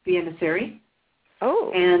The Emissary.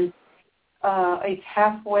 Oh. And it's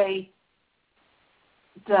halfway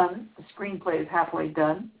done. The screenplay is halfway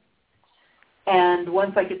done. And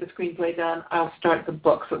once I get the screenplay done, I'll start the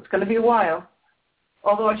book. So it's going to be a while.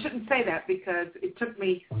 Although I shouldn't say that because it took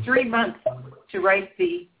me 3 months to write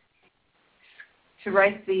the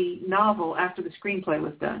novel after the screenplay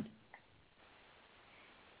was done.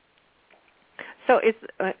 So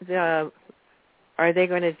are they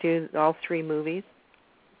going to do all 3 movies?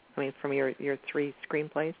 I mean, from your 3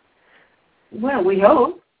 screenplays? Well, we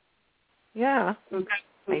hope. Yeah.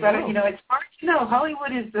 We've got to, it's hard to know.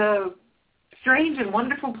 Hollywood is a strange and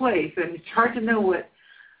wonderful place, and it's hard to know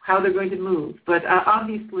how they're going to move. But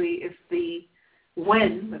obviously,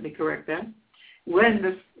 when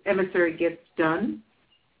the Emissary gets done,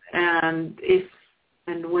 and if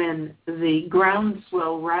and when the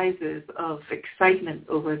groundswell rises of excitement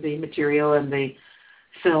over the material and the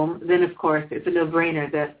film, then of course it's a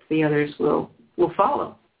no-brainer that the others will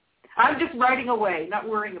follow. I'm just writing away, not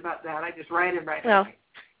worrying about that. I just write and write. Well,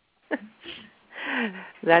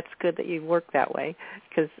 that's good that you work that way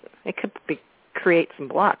because it could create some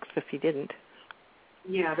blocks if you didn't.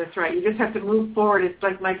 Yeah, that's right. You just have to move forward. It's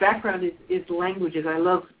like my background is languages. I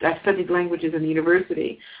studied languages in the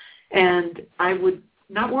university, and I would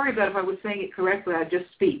not worry about if I was saying it correctly. I'd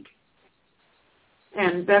just speak.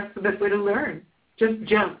 And that's the best way to learn. Just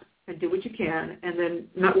jump and do what you can, and then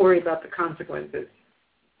not worry about the consequences.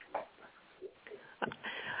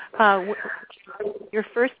 Your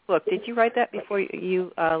first book, did you write that before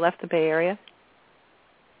you left the Bay Area?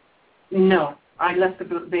 No, I left the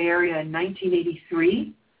Bay Area in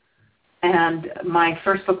 1983, and my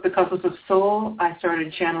first book, The Cosmos of Soul, I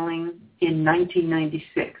started channeling in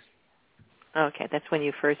 1996. Okay, that's when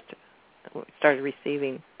you first started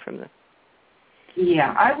receiving from the...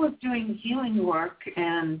 Yeah, I was doing healing work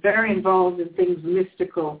and very involved in things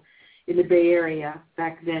mystical in the Bay Area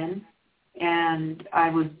back then, and I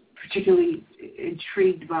was particularly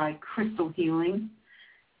intrigued by crystal healing.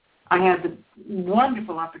 I had the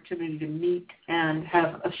wonderful opportunity to meet and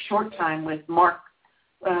have a short time with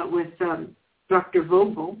Dr.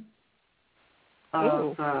 Vogel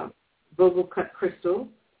of Vogel Cut Crystal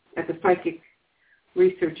at the Psychic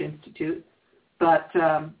Research Institute, but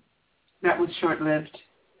that was short-lived.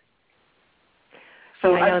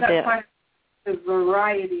 So I've got quite a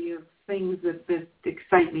variety of things that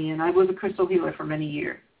excite me, and I was a crystal healer for many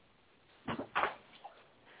years.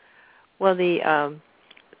 Well, the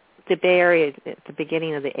Bay Area at the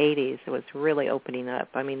beginning of the 80s, it was really opening up.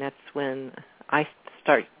 I mean, that's when I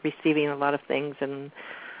start receiving a lot of things, and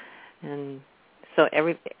so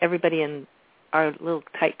everybody in our little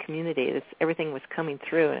tight community, everything was coming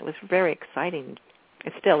through, and it was very exciting.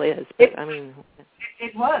 It still is. But,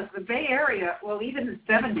 it was. The Bay Area, well, even in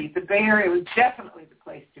the 70s, the Bay Area was definitely the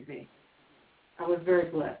place to be. I was very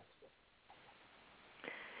blessed.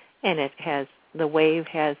 And the wave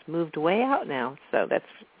has moved way out now, so that's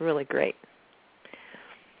really great.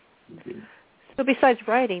 Mm-hmm. So besides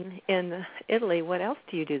writing in Italy, what else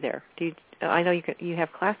do you do there? I know you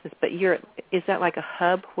have classes, but is that like a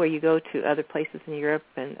hub where you go to other places in Europe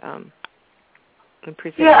and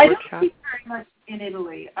present workshops? Yeah, I don't teach very much in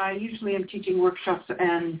Italy. I usually am teaching workshops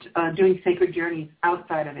and doing sacred journeys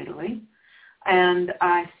outside of Italy. And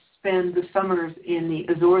I spend the summers in the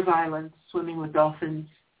Azores Islands swimming with dolphins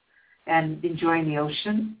and enjoying the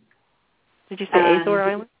ocean. Did you say Azores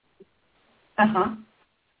Islands? Uh-huh.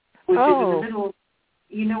 Which is in the middle.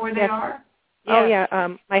 You know where they are? Yeah. Oh, yeah.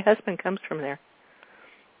 My husband comes from there.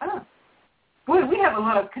 Oh. Boy, we have a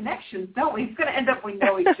lot of connections, don't we? It's going to end up we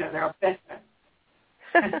know each other, I'll bet.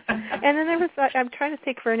 And then there was, I'm trying to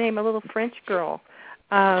think of her name, a little French girl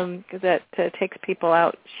that takes people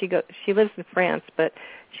out. She lives in France, but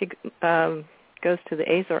she goes to the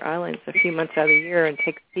Azores Islands a few months out of the year and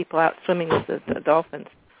takes people out swimming with the dolphins.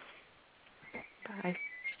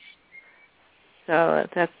 So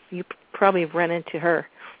you probably have run into her.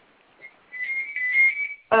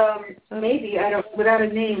 Maybe. I don't. Without a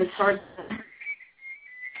name, it's hard.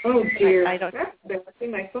 Oh dear. I don't. I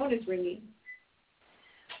think my phone is ringing.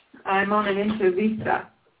 I'm on an intervista.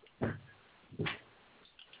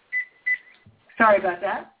 Sorry about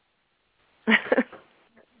that.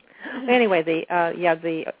 Anyway,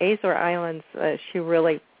 the Azores Islands, she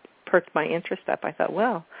really perked my interest up. I thought,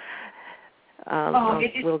 well,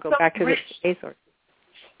 we'll go back to the Azores.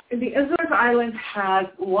 The Azores Islands has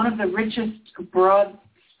one of the richest broad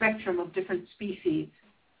spectrum of different species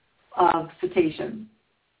of cetaceans,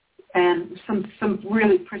 and some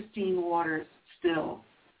really pristine waters still.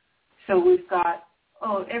 So we've got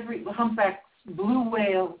every humpbacks, blue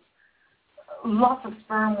whales, lots of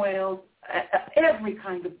sperm whales, every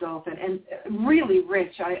kind of dolphin, and really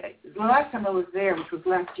rich. The last time I was there, which was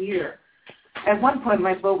last year, at one point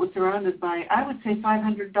my boat was surrounded by, I would say,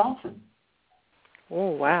 500 dolphins.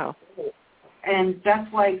 Oh, wow. And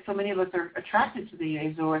that's why so many of us are attracted to the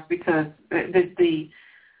Azores, because the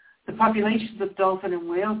populations of dolphin and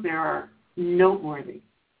whales there are noteworthy.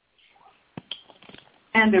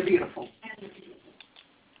 And they're beautiful.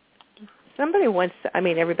 Somebody once,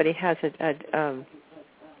 everybody has a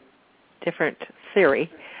different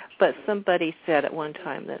theory, but somebody said at one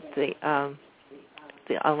time that the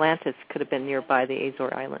Atlantis could have been nearby the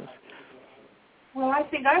Azores Islands. Well, I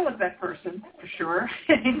think I was that person, for sure.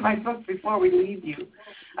 In my book, Before We Leave You,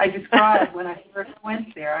 I described when I first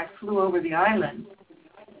went there, I flew over the island.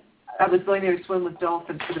 I was going there to swim with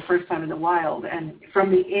dolphins for the first time in the wild, and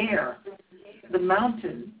from the air, the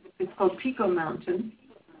mountain, it's called Pico Mountain,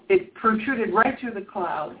 it protruded right through the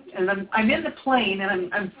clouds. And I'm in the plane,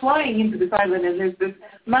 and I'm flying into this island, and there's this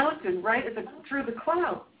mountain right through the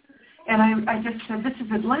clouds. And I just said, this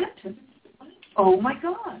is Atlantis. Oh, my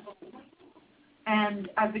God. And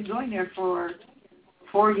I've been going there for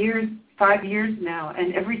 5 years now,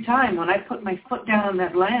 and every time when I put my foot down on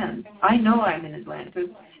that land, I know I'm in Atlantis,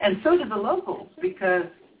 and so do the locals, because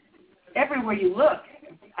everywhere you look,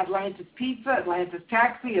 Atlantis Pizza, Atlantis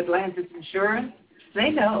Taxi, Atlantis Insurance, they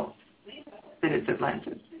know that it's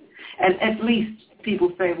Atlantis. And at least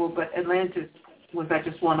people say, well, but Atlantis was that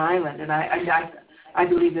just one island, and I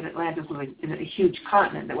believe that Atlantis was a huge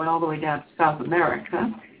continent that went all the way down to South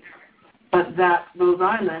America. But those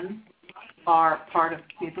islands are part of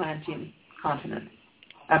the Atlantean continent.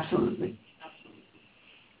 Absolutely.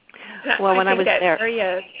 Well, when I was that there,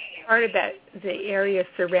 part of that, the area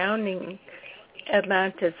surrounding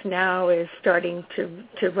Atlantis now is starting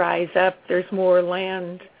to rise up. There's more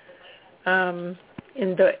land in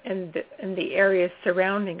the areas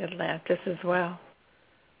surrounding Atlantis as well.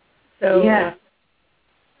 So yeah.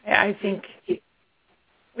 I think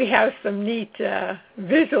we have some neat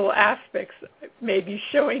visual aspects maybe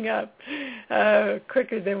showing up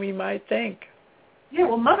quicker than we might think. Yeah,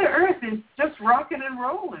 well, Mother Earth is just rocking and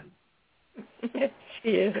rolling. She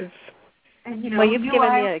is. And, you know, well, you've given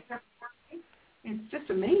me it's just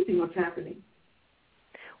amazing what's happening.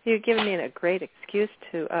 You've given me a great excuse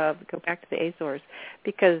to go back to the Azores,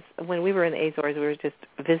 because when we were in the Azores, we were just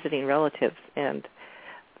visiting relatives, and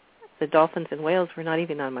the dolphins and whales were not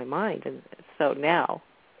even on my mind. And so now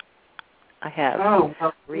I have. Oh,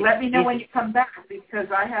 well, let me know when you come back, because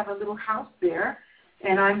I have a little house there,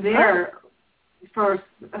 and I'm there for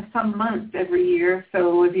some months every year.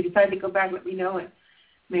 So if you decide to go back, let me know, and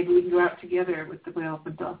maybe we can go out together with the whales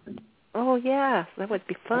and dolphins. Oh, yeah, that would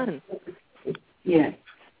be fun. Yeah.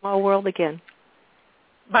 Small world again.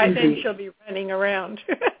 By then she'll be running around.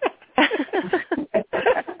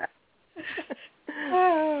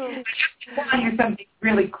 I'll tell you something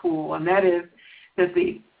really cool, and that is that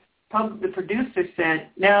the producer said,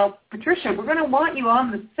 now, Patricia, we're going to want you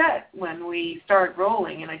on the set when we start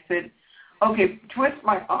rolling. And I said, okay, twist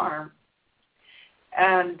my arm.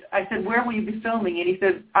 And I said, where will you be filming? And he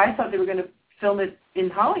said, I thought they were going to film it in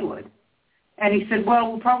Hollywood. And he said,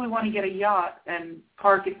 well, we'll probably want to get a yacht and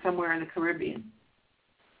park it somewhere in the Caribbean.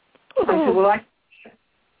 I said, well,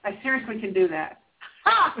 I seriously can do that.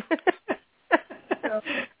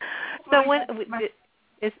 So when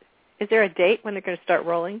is there a date when they're going to start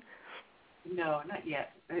rolling? No, not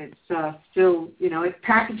yet. It's still, it's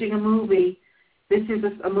packaging a movie. This is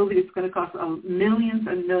a movie that's going to cost millions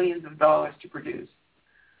and millions of dollars to produce.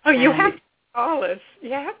 Oh, you have to call us.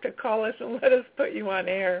 You have to call us and let us put you on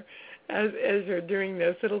air as you're doing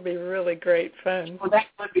this. It'll be really great fun. Well, that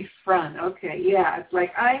would be fun. Okay, yeah. It's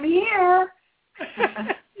like, I'm here.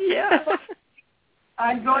 Yeah.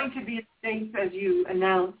 I'm going to be in the States, as you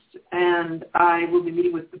announced, and I will be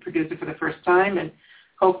meeting with the producer for the first time, and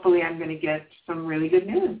hopefully I'm going to get some really good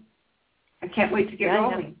news. I can't wait to get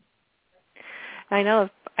rolling. I know.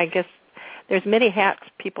 I guess there's many hats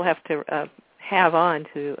people have to have on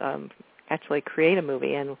to actually create a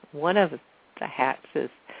movie, and one of the hats is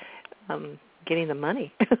getting the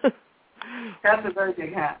money. That's a very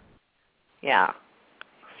big hat. Yeah.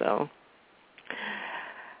 So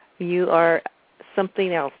you are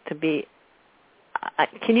something else to be.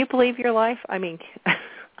 Can you believe your life? I mean,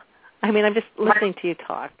 I'm just listening to you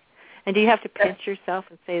talk. And do you have to pinch yourself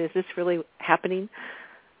and say, is this really happening?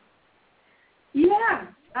 Yeah,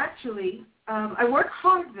 actually. I work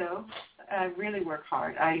hard, though. I really work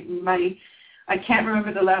hard. I can't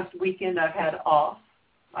remember the last weekend I've had off.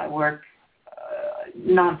 I work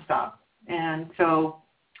nonstop. And so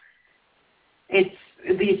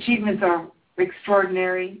the achievements are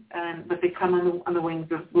extraordinary, but they come on the wings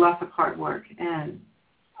of lots of hard work. And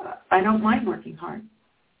I don't mind working hard.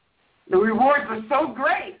 The rewards are so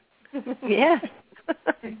great. Yes.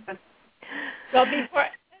 Well,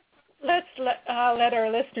 let's let our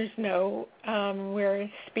listeners know we're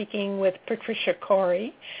speaking with Patricia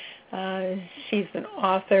Cori. She's an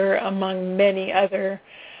author among many other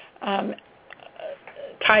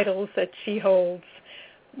titles that she holds,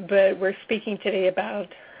 but we're speaking today about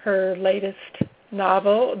her latest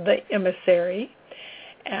novel, The Emissary,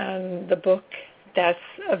 and the book that's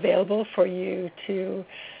available for you to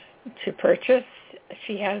purchase.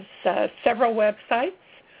 She has several websites.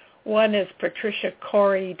 One is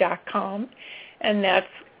patriciacori.com, and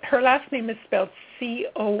her last name is spelled Cori,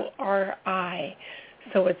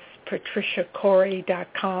 so it's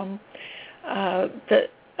patriciacori.com.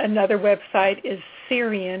 Another website is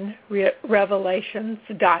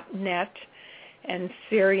SyrianRevelations.net, and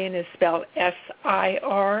Syrian is spelled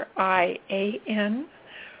Sirian,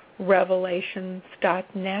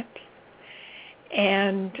 Revelations.net.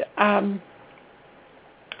 And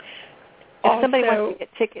if somebody wants to get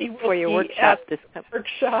tickets for your workshop, the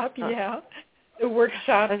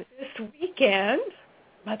workshop this weekend.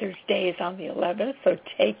 Mother's Day is on the 11th, so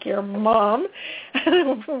take your mom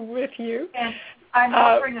with you. And I'm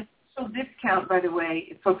offering a special discount, by the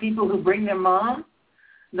way, for people who bring their mom.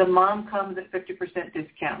 The mom comes at 50%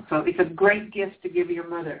 discount, so it's a great gift to give your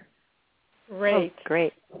mother. Great. Oh,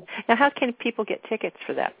 great. Now, how can people get tickets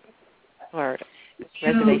for that? Or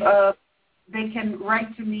reservations? They can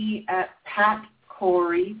write to me at Pat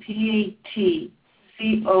Cori,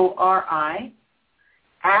 Cori,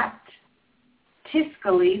 at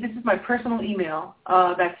Tiscali. This is my personal email.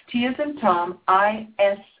 That's T as in Tom,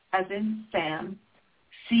 I-S as in Sam,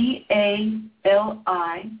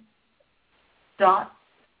 C-A-L-I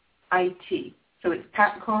 .it. So it's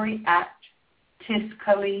Pat Cori at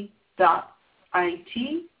Tiscali.it.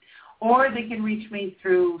 Or they can reach me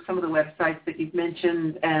through some of the websites that you've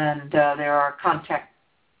mentioned, and there are contact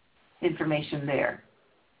information there.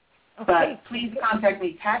 Okay. But please contact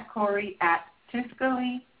me, Pat Cori at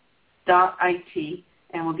Tiscali.it,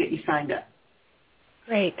 and we'll get you signed up.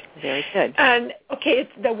 Great. Very good. And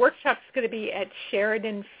the workshop's going to be at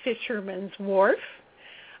Sheridan Fisherman's Wharf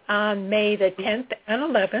on May the 10th and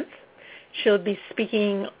 11th. She'll be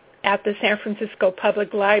speaking at the San Francisco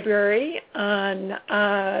Public Library on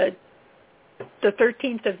the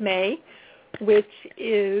 13th of May, which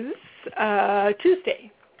is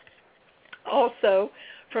Tuesday, also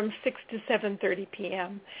from 6 to 7:30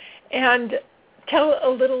 p.m. And tell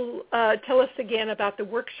us again about the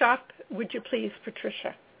workshop, would you please,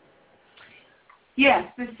 Patricia?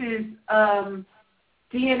 Yes, this is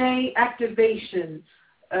DNA activation,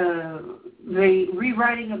 the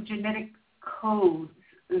rewriting of genetic codes,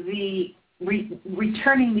 the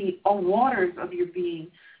returning the waters of your being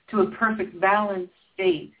to a perfect balanced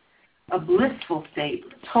state, a blissful state,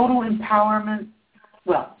 total empowerment.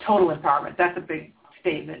 Well, total empowerment, that's a big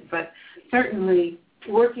statement, but certainly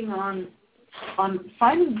working on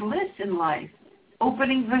finding bliss in life,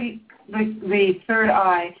 opening the third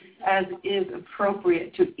eye as is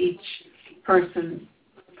appropriate to each person's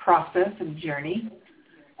process and journey.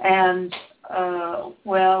 And,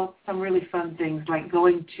 some really fun things like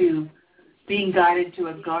being guided to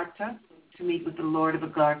Agartha, to meet with the Lord of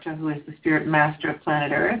Agartha, who is the spirit master of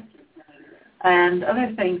planet Earth, and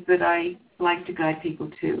other things that I like to guide people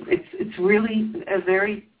to. It's really a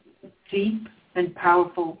very deep and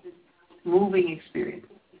powerful, moving experience.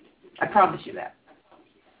 I promise you that.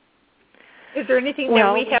 Is there anything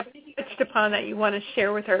that we have touched upon that you want to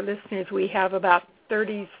share with our listeners? We have about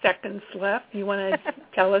 30 seconds left. You want to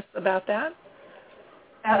tell us about that?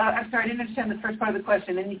 I'm sorry, I didn't understand the first part of the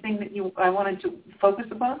question. Anything that I wanted to focus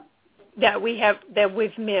upon? That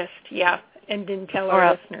we've missed, and didn't tell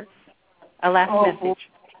our listeners. A last message.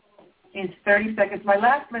 In 30 seconds. My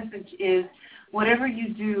last message is, whatever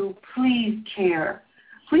you do, please care.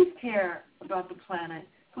 Please care about the planet.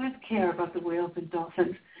 Please care about the whales and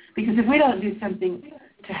dolphins. Because if we don't do something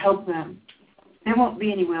to help them, there won't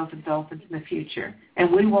be any whales and dolphins in the future.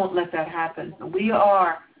 And we won't let that happen. So we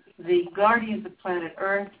are the guardians of planet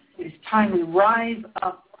Earth. It is time we rise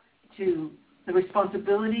up to the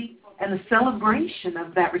responsibility and the celebration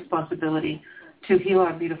of that responsibility to heal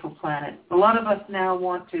our beautiful planet. A lot of us now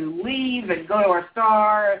want to leave and go to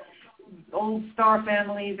our old star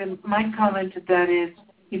families, and my comment to that is,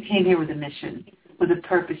 you came here with a mission, with a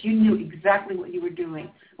purpose. You knew exactly what you were doing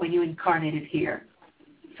when you incarnated here.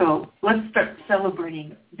 So let's start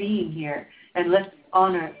celebrating being here, and let's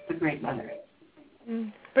honor the Great Mother.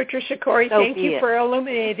 Patricia Cori, thank you for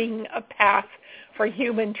illuminating a path for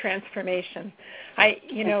human transformation.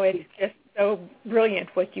 It's just so brilliant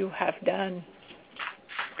what you have done.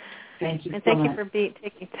 Thank you. And thank you for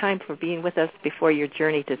taking time for being with us before your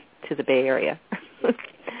journey to the Bay Area.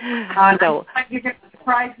 You're going to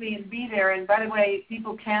surprise me and be there. And by the way,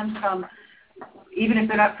 people can come, even if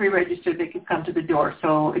they're not pre-registered, they can come to the door.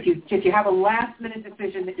 So if you have a last-minute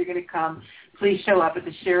decision that you're going to come, please show up at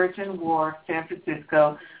the Sheraton Wharf, San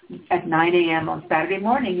Francisco, at 9 a.m. on Saturday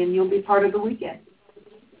morning, and you'll be part of the weekend.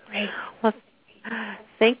 Great. Well,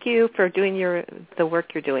 thank you for doing the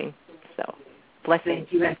work you're doing. So, blessings.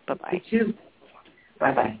 Thank you. Bye-bye. You too.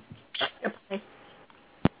 Bye-bye. Bye.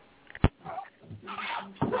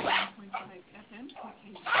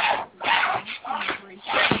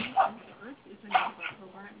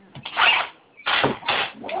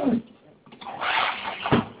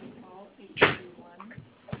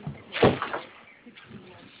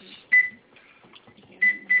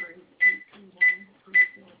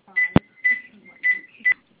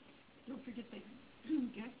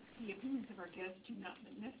 The opinions of our guests do not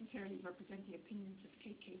necessarily represent the opinions of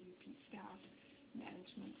KKUP staff,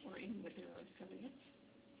 management, or any of their affiliates.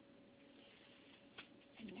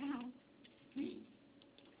 And now we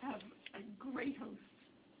have a great host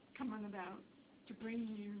come on about to bring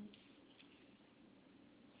you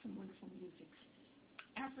some wonderful music.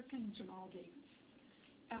 African Jamal Davis,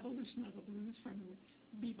 evolution of the blues from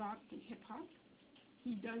bebop to hip-hop.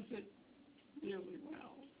 He does it really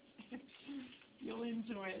well. You'll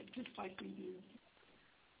enjoy it just like we do.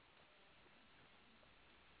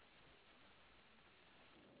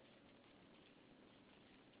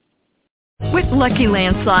 With Lucky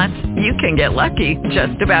Land Slots, you can get lucky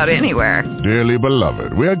just about anywhere. Dearly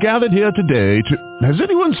beloved, we are gathered here today to... Has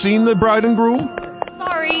anyone seen the bride and groom?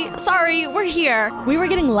 Sorry, we're here. We were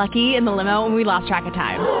getting lucky in the limo and we lost track of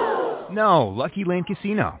time. No, Lucky Land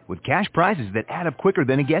Casino, with cash prizes that add up quicker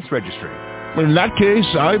than a guest registry. In that case,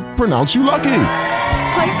 I pronounce you lucky.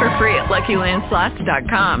 Play for free at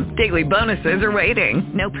LuckyLandSlots.com. Daily bonuses are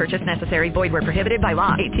waiting. No purchase necessary. Void where prohibited by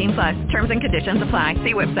law. 18+. Terms and conditions apply.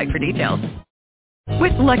 See website for details.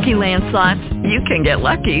 With Lucky Land Slots, you can get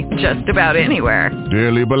lucky just about anywhere.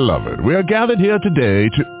 Dearly beloved, we are gathered here today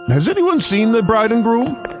to... Has anyone seen the bride and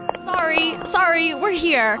groom? Sorry, we're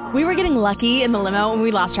here. We were getting lucky in the limo and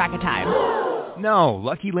we lost track of time. No,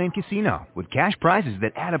 Lucky Land Casino, with cash prizes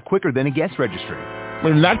that add up quicker than a guest registry.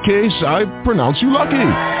 In that case, I pronounce you lucky.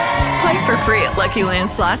 Play for free at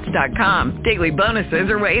LuckyLandSlots.com. Daily bonuses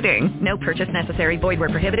are waiting. No purchase necessary. Void where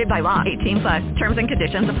prohibited by law. 18+. Terms and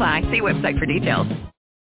conditions apply. See website for details.